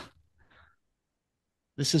 Yeah.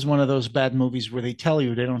 This is one of those bad movies where they tell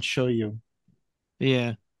you, they don't show you.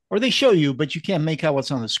 Yeah. Or they show you, but you can't make out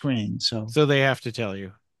what's on the screen. So, So they have to tell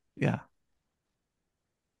you. yeah.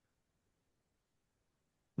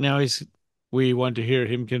 Now we want to hear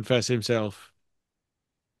him confess himself.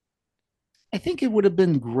 I think it would have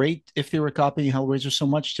been great if they were copying Hellraiser so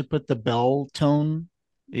much to put the bell tone.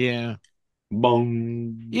 Yeah.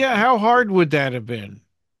 Bong. Yeah, how hard would that have been?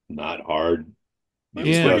 Not hard. You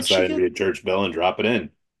just Where go Yeah. did she outside and get? read a church bell and drop it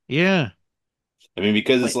in. Yeah. I mean,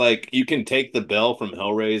 because it's Wait, like you can take the bell from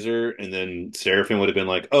Hellraiser, and then Seraphim would have been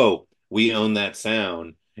like, "Oh, we own that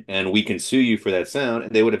sound, and we can sue you for that sound,"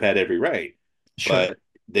 and they would have had every right. sure. But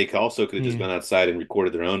they also could have just Yeah. gone outside and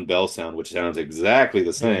recorded their own bell sound, which sounds exactly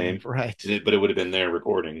the Yeah, same, right. but it would have been their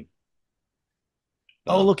recording.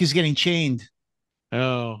 Oh, So, look, he's getting chained.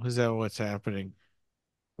 Oh, is that what's happening?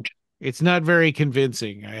 It's not very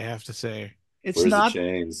convincing, I have to say. It's where's the not,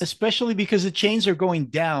 chains? especially because the chains are going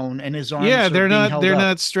down and his Yeah, arms are being held they're up.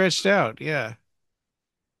 not stretched out. Yeah.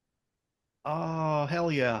 Oh,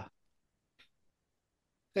 hell yeah.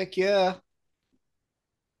 Heck yeah.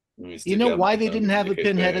 Let me You stick know out why my they thumb didn't to have a make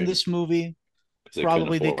it pinhead in big this movie? because they couldn't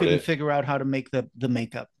Probably they afford couldn't it. figure out how to make the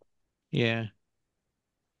makeup. Yeah.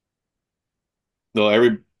 No,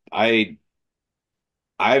 I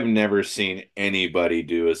I've never seen anybody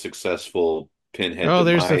do a successful pinhead Oh, to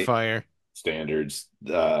there's the my fire. standards,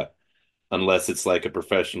 unless it's like a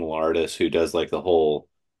professional artist who does like the whole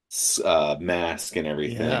mask and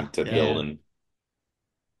Yeah, everything to yeah. build. Yeah. And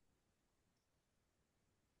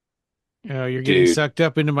Oh, you're getting dude, sucked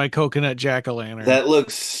up into my coconut jack-o'-lantern. that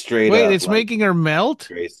looks straight Wait, up it's like making her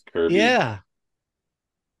melt? Grace Kirby, Yeah.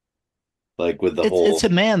 like with the It's whole a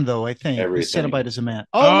man though, I think. The Cenobite everything. is a man.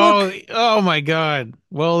 Oh, Oh, look. oh my God.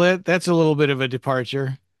 Well, that's a little bit of a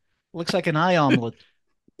departure. Looks like an eye omelet.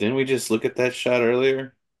 Didn't we just look at that shot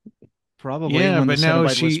earlier? Probably Yeah, when the but now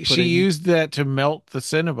Cenobite was she putting, used that to melt the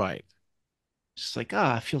Cenobite. it's like,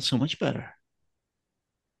 ah, I feel so much better.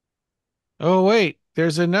 Oh, wait,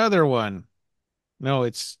 there's another one. No,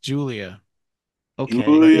 it's Julia. Okay.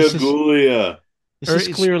 Julia Gulia. This Or is it's,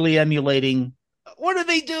 clearly emulating. What are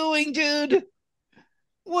they doing, dude?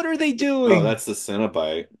 What are they Oh, doing? that's the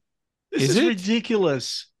Cenobite. This is is it?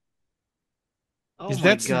 ridiculous. Oh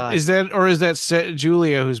my God. Is that or is that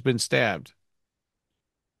Julia who's been stabbed?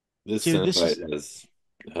 This Dude, Cenobite has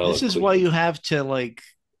hella this is why cleavage. you have to like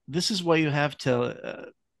this is why you have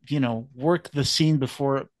to work the scene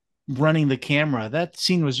before running the camera. That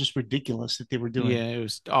scene was just ridiculous that they were doing. Yeah, it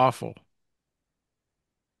was awful.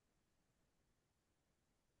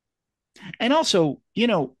 And also,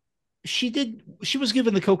 she was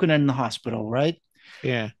given the coconut in the hospital, right?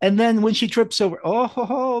 Yeah, And then when she trips over, oh, ho,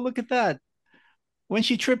 ho, look at that. When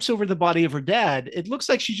she trips over the body of her dad, it looks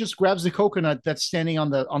like she just grabs the coconut that's standing on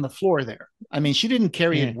the floor there. I mean, she didn't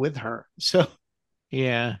carry yeah, it with her. So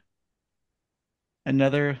yeah,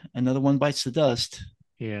 another one bites the dust.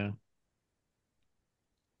 yeah.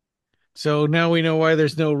 So now we know why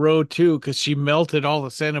there's no row two because she melted all the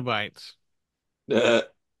Cenobites.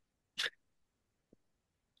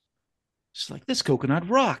 It's like, this coconut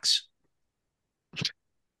rocks.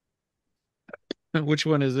 Which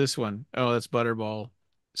one is this one? Oh, that's Butterball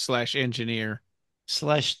slash engineer.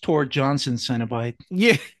 Slash Tor Johnson Cenobite.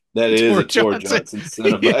 Yeah, That is Tor a Tor Johnson. Johnson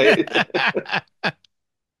Cenobite. Yeah.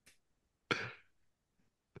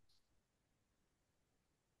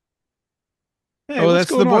 Hey, Oh, what's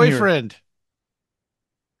that's the going on here? boyfriend.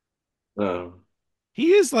 Oh,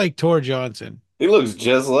 He is like Tor Johnson. he looks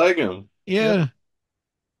just like him. Yep. Yeah.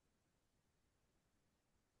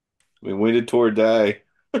 I mean, when did Tor die?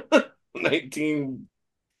 1970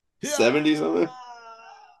 something?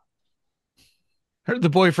 The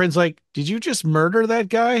boyfriend's like, did you just murder that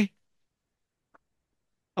guy?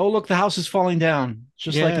 Oh, look, the house is falling down,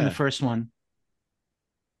 just like in the Yeah. first one.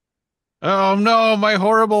 Oh no, my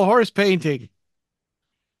horrible horse painting.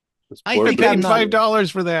 This I poor I think paid I'm not. baby.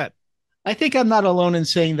 $5 for that. I think I'm not alone in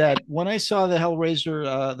saying that when I saw the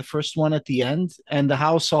Hellraiser, the first one at the end, and the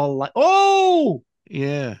house all like, oh,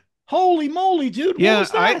 Yeah. holy moly, dude, what Yeah,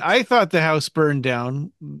 was I that? I thought the house burned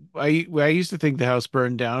down. I used to think the house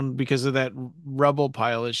burned down because of that rubble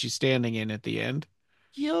pile that she's standing in at the end.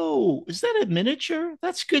 Yo, is that a miniature?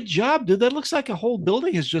 That's good job, dude. That looks like a whole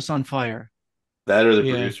building is just on fire. That or the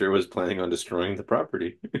Yeah. producer was planning on destroying the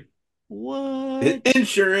property. What?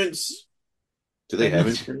 Insurance. Do they have And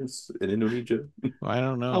insurance in Indonesia? I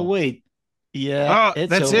don't Oh, know. wait. Yeah, Oh, it's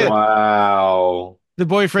that's it. over. Wow. The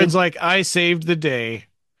boyfriend's They, like, I saved the day.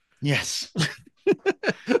 yes,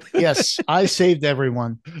 yes, I saved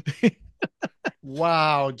everyone.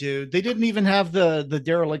 Wow, dude. They didn't even have the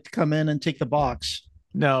derelict come in and take the box.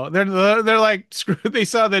 No, they're like screw. They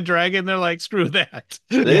saw the dragon. They're like screw that.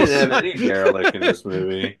 They We're didn't have not, any derelict in this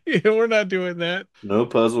movie. yeah, we're not doing that. No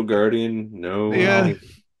puzzle guardian, no Yeah. Wow. anything.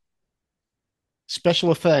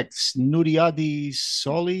 Special effects, Nuriadi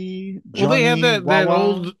Soli, Well, they had Johnny that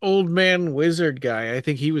Wawa. old man wizard guy. I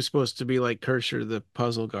think he was supposed to be like Kirscher, the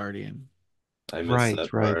puzzle guardian. I missed Right,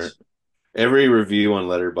 that right. part. Every review on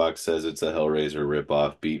Letterboxd says it's a Hellraiser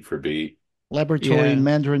ripoff, beat for beat. Laboratory Yeah.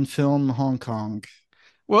 Mandarin Film, Hong Kong.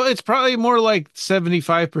 Well, it's probably more like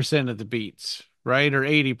 75% of the beats, right? Or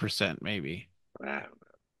 80% maybe.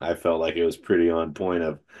 I felt like it was pretty on point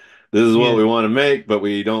of this is what Yeah. we want to make, but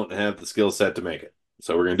we don't have the skill set to make it.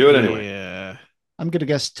 So we're gonna do it anyway. Yeah. I'm gonna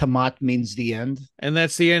guess Tamat means the end. And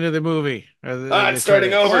that's the end of the movie. Or Ah, the it's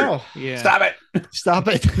starting credits. over. Oh, Yeah. Stop it. stop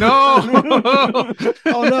it. No.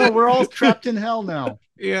 Oh no, we're all trapped in hell now.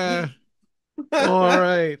 Yeah. All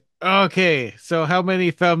right. Okay. So how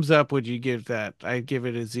many thumbs up would you give that? I'd give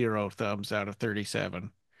it a 0 thumbs out of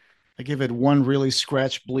 37. I give it one really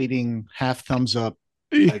scratch bleeding half thumbs up.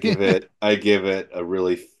 I give it a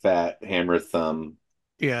really fat hammer thumb,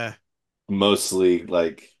 Yeah. mostly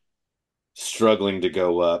like struggling to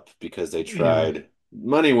go up because they Yeah. tried.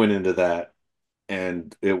 Money went into that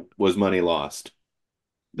and it was money lost.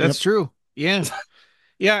 That's Yep. true. Yeah.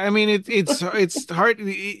 Yeah, I mean it's hard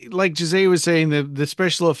like Jose was saying the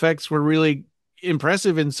special effects were really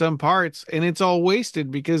impressive in some parts and it's all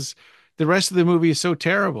wasted because the rest of the movie is so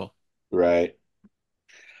terrible. Right.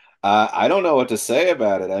 I don't know what to say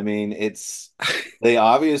about it. I mean, they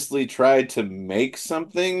obviously tried to make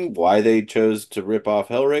something. Why they chose to rip off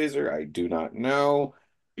Hellraiser, I do not know.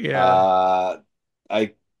 Yeah. Uh,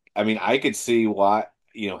 I I mean, I could see why,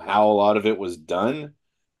 how a lot of it was done.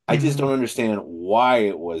 I just Hmm. don't understand why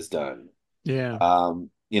it was done. Yeah.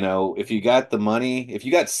 If you got the money, if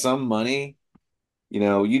you got some money,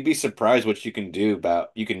 you'd be surprised what you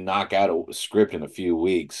can knock out a script in a few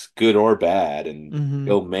weeks, good or bad, and Hmm.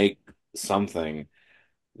 go make something.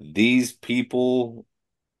 These people,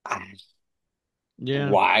 Yeah.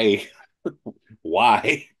 why?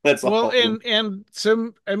 Why? That's Well, all. and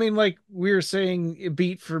some I mean like we were saying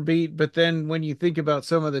beat for beat, but then when you think about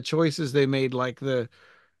some of the choices they made like the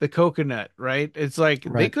coconut, right? It's like they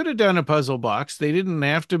Right. could have done a puzzle box. They didn't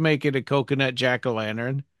have to make it a coconut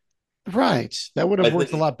jack-o'-lantern. Right. That would I have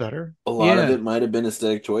worked a think lot better. a lot of Yeah. it might have been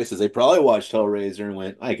aesthetic choices. They probably watched Hellraiser and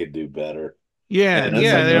went, I could do better. Yeah, And it's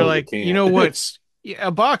yeah. like, They're no, you like, you can't. know what's yeah,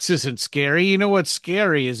 a box isn't scary. You know what's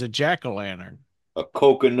scary is a jack-o'-lantern. A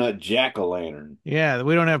coconut jack-o'-lantern. Yeah,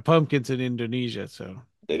 we don't have pumpkins in Indonesia, so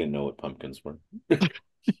They didn't know what pumpkins were.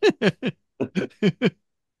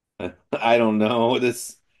 I don't know.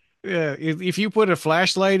 yeah, if you put a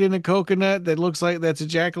flashlight in a coconut that looks like that's a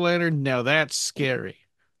jack-o'-lantern, now that's scary.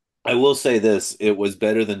 I will say this, it was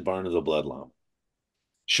better than Barn of the Bloodlum.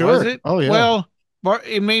 Was Sure. it? Oh yeah. Well,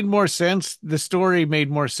 it made more sense. The story made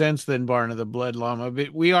more sense than Barn of the Blood Llama,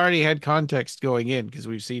 but we already had context going in because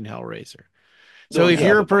we've seen Hellraiser. So Well, if yeah,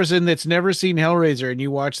 you're a but person that's never seen Hellraiser and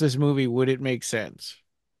you watch this movie, would it make sense?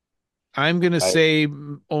 I'm gonna I say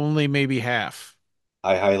only maybe half.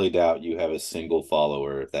 I highly doubt you have a single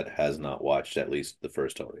follower that has not watched at least the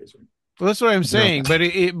first Hellraiser. Well, that's what I'm Yeah. saying. But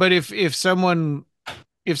if someone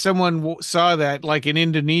saw that like in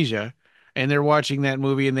Indonesia and they're watching that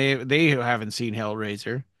movie and they haven't seen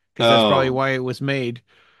Hellraiser because that's probably Oh, why it was made,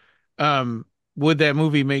 would that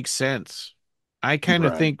movie make sense? I kind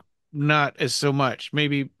of right. think not as so much.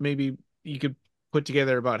 Maybe you could put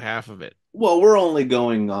together about half of it. Well, we're only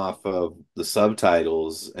going off of the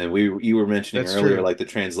subtitles, and you were mentioning That's earlier, true. like the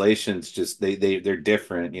translations, just they're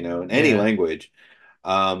different, in any Yeah. language.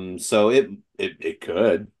 So it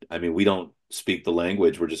could. I mean, we don't speak the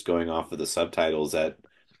language. We're just going off of the subtitles that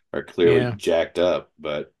are clearly Yeah. jacked up.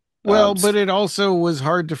 But Well, but it also was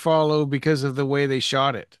hard to follow because of the way they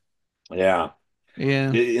shot it. yeah,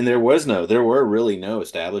 Yeah. and there were really no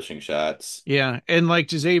establishing shots. Yeah. And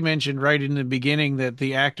like Jose mentioned right in the beginning that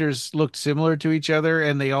the actors looked similar to each other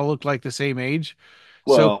and they all looked like the same age.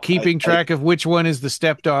 So Well, keeping track of which one is the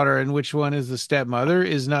stepdaughter and which one is the stepmother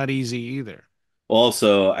is not easy either.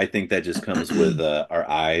 also I think that just comes with our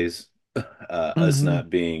eyes, us Hmm. not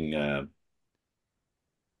being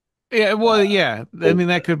Yeah, well, uh, yeah. I mean,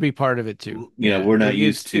 that could be part of it too. Yeah, we're not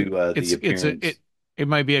used to the it appearance. it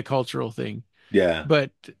might be a cultural thing, Yeah.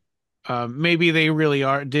 but maybe they really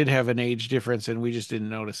did have an age difference and we just didn't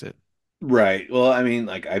notice it. Right. Well, I mean,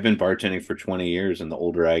 like I've been bartending for 20 years, and the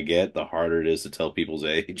older I get, the harder it is to tell people's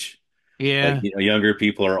age. Like, Yeah, younger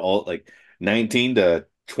people are all like 19 to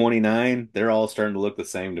 29, they're all starting to look the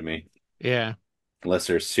same to me, yeah, unless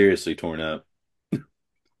they're seriously torn up.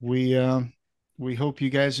 We we hope you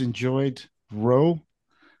guys enjoyed Row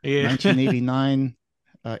yeah, 1989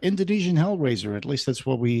 Indonesian Hellraiser. At least that's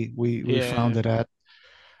what we found yeah. it at.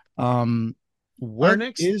 Um, Our what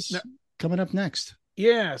next, no, is coming up next?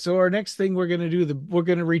 yeah. So our next thing we're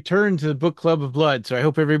gonna return to the Book Club of Blood. So I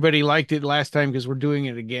hope everybody liked it last time because we're doing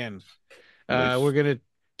it again. We're Nice. gonna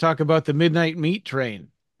talk about the Midnight Meat Train.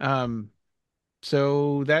 Um,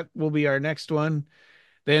 so that will be our next one.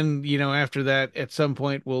 Then, after that, at some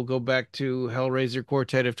point, we'll go back to Hellraiser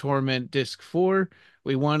Quartet of Torment Disc 4.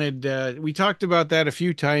 We talked about that a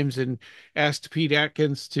few times and asked Pete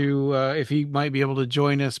Atkins to, if he might be able to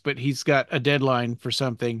join us, but he's got a deadline for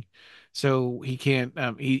something. So he can't,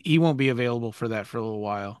 he won't be available for that for a little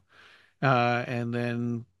while. And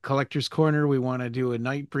then Collector's Corner, we want to do a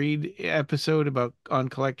Nightbreed episode on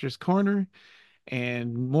Collector's Corner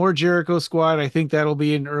and more Jericho Squad. I think that'll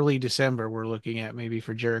be in early December. We're looking at maybe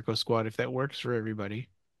for Jericho Squad if that works for everybody.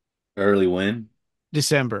 Early win.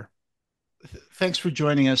 December. Thanks for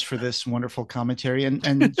joining us for this wonderful commentary.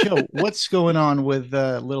 And Joe, what's going on with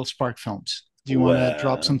Little Spark Films? Do you want to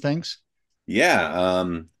drop Well, some things? yeah.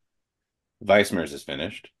 Weismer's is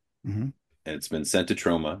finished, Mm-hmm. and it's been sent to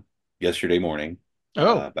Troma yesterday morning,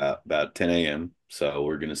 Oh, about 10 a.m. So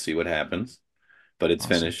we're gonna see what happens. But it's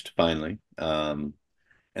Awesome. finished finally.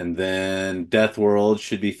 And then Death World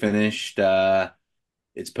should be finished.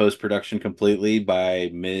 It's post-production completely by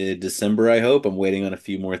mid-December, I hope. I'm waiting on a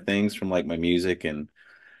few more things from like my music and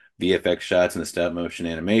VFX shots and the stop motion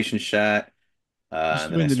animation shot. Who's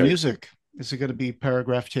And then I doing the start, music? Is it going to be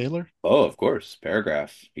Paragraph Taylor? oh, of course,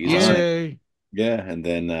 Paragraph. He's on Awesome. it. yay. Yeah. And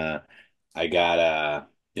then I got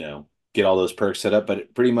get all those perks set up,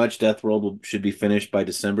 but pretty much Death World should be finished by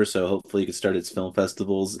December, so hopefully it can start its film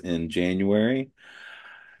festivals in January.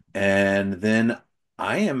 And then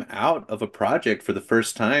I am out of a project for the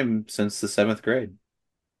first time since the seventh grade.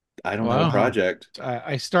 I don't have a Wow. Wow. project.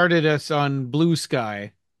 I started us on Blue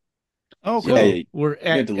Sky. Oh, Yeah, cool. So you we're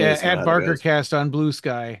have to let us know at how that Barker goes. Cast on Blue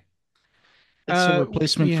Sky. It's a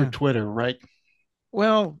replacement for Yeah. Twitter, right?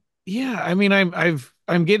 Well, yeah. I mean,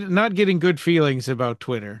 I'm getting not getting good feelings about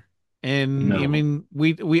Twitter. And I No, mean,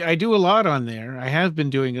 I do a lot on there. I have been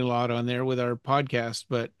doing a lot on there with our podcast,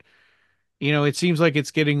 but it seems like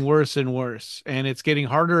it's getting worse and worse, and it's getting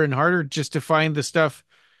harder and harder just to find the stuff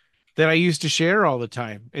that I used to share all the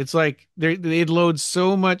time. It's like it loads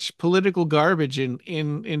so much political garbage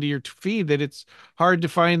into your feed that it's hard to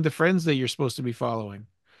find the friends that you're supposed to be following.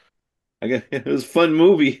 I guess it was a fun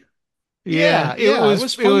movie. Yeah, Yeah, yeah. It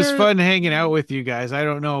was it fun was there. fun hanging out with you guys. I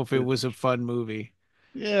don't know if it was a fun movie.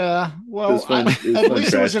 Yeah. It was Well, fun. It was at fun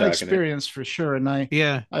least it was trash an talking it. experience for sure. And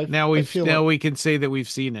Yeah, I feel like now we can say that we've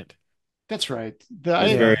seen it. that's right.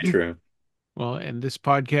 That's Yeah. very true. Well, and this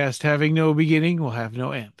podcast having no beginning will have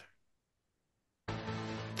no end.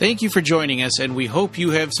 Thank you for joining us, and we hope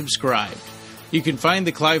you have subscribed. You can find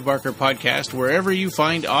the Clive Barker Podcast wherever you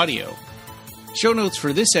find audio. Show notes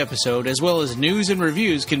for this episode, as well as news and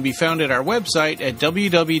reviews, can be found at our website at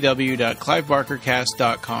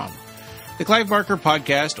www.clivebarkercast.com. The Clive Barker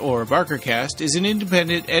Podcast, or BarkerCast, is an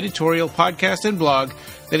independent editorial podcast and blog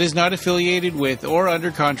that is not affiliated with or under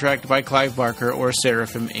contract by Clive Barker or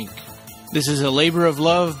Seraphim Inc. This is a labor of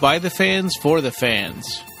love by the fans for the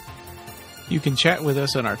fans. You can chat with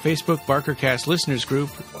us on our Facebook BarkerCast listeners group,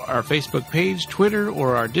 our Facebook page, Twitter,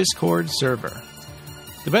 or our Discord server.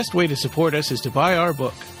 The best way to support us is to buy our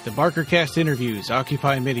book, The BarkerCast Interviews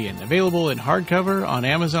Occupy Midian, available in hardcover on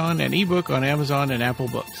Amazon and ebook on Amazon and Apple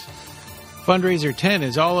Books. Fundraiser 10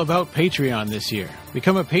 is all about Patreon this year.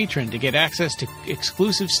 Become a patron to get access to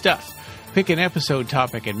exclusive stuff, pick an episode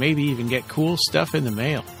topic, and maybe even get cool stuff in the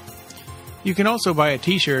mail. You can also buy a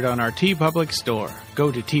t-shirt on our TeePublic store.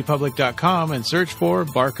 Go to teepublic.com and search for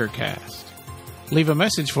BarkerCast. Leave a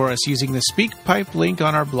message for us using the SpeakPipe link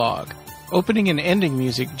on our blog. Opening and ending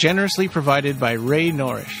music generously provided by Ray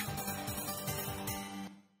Norrish.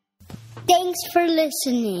 Thanks for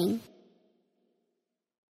listening.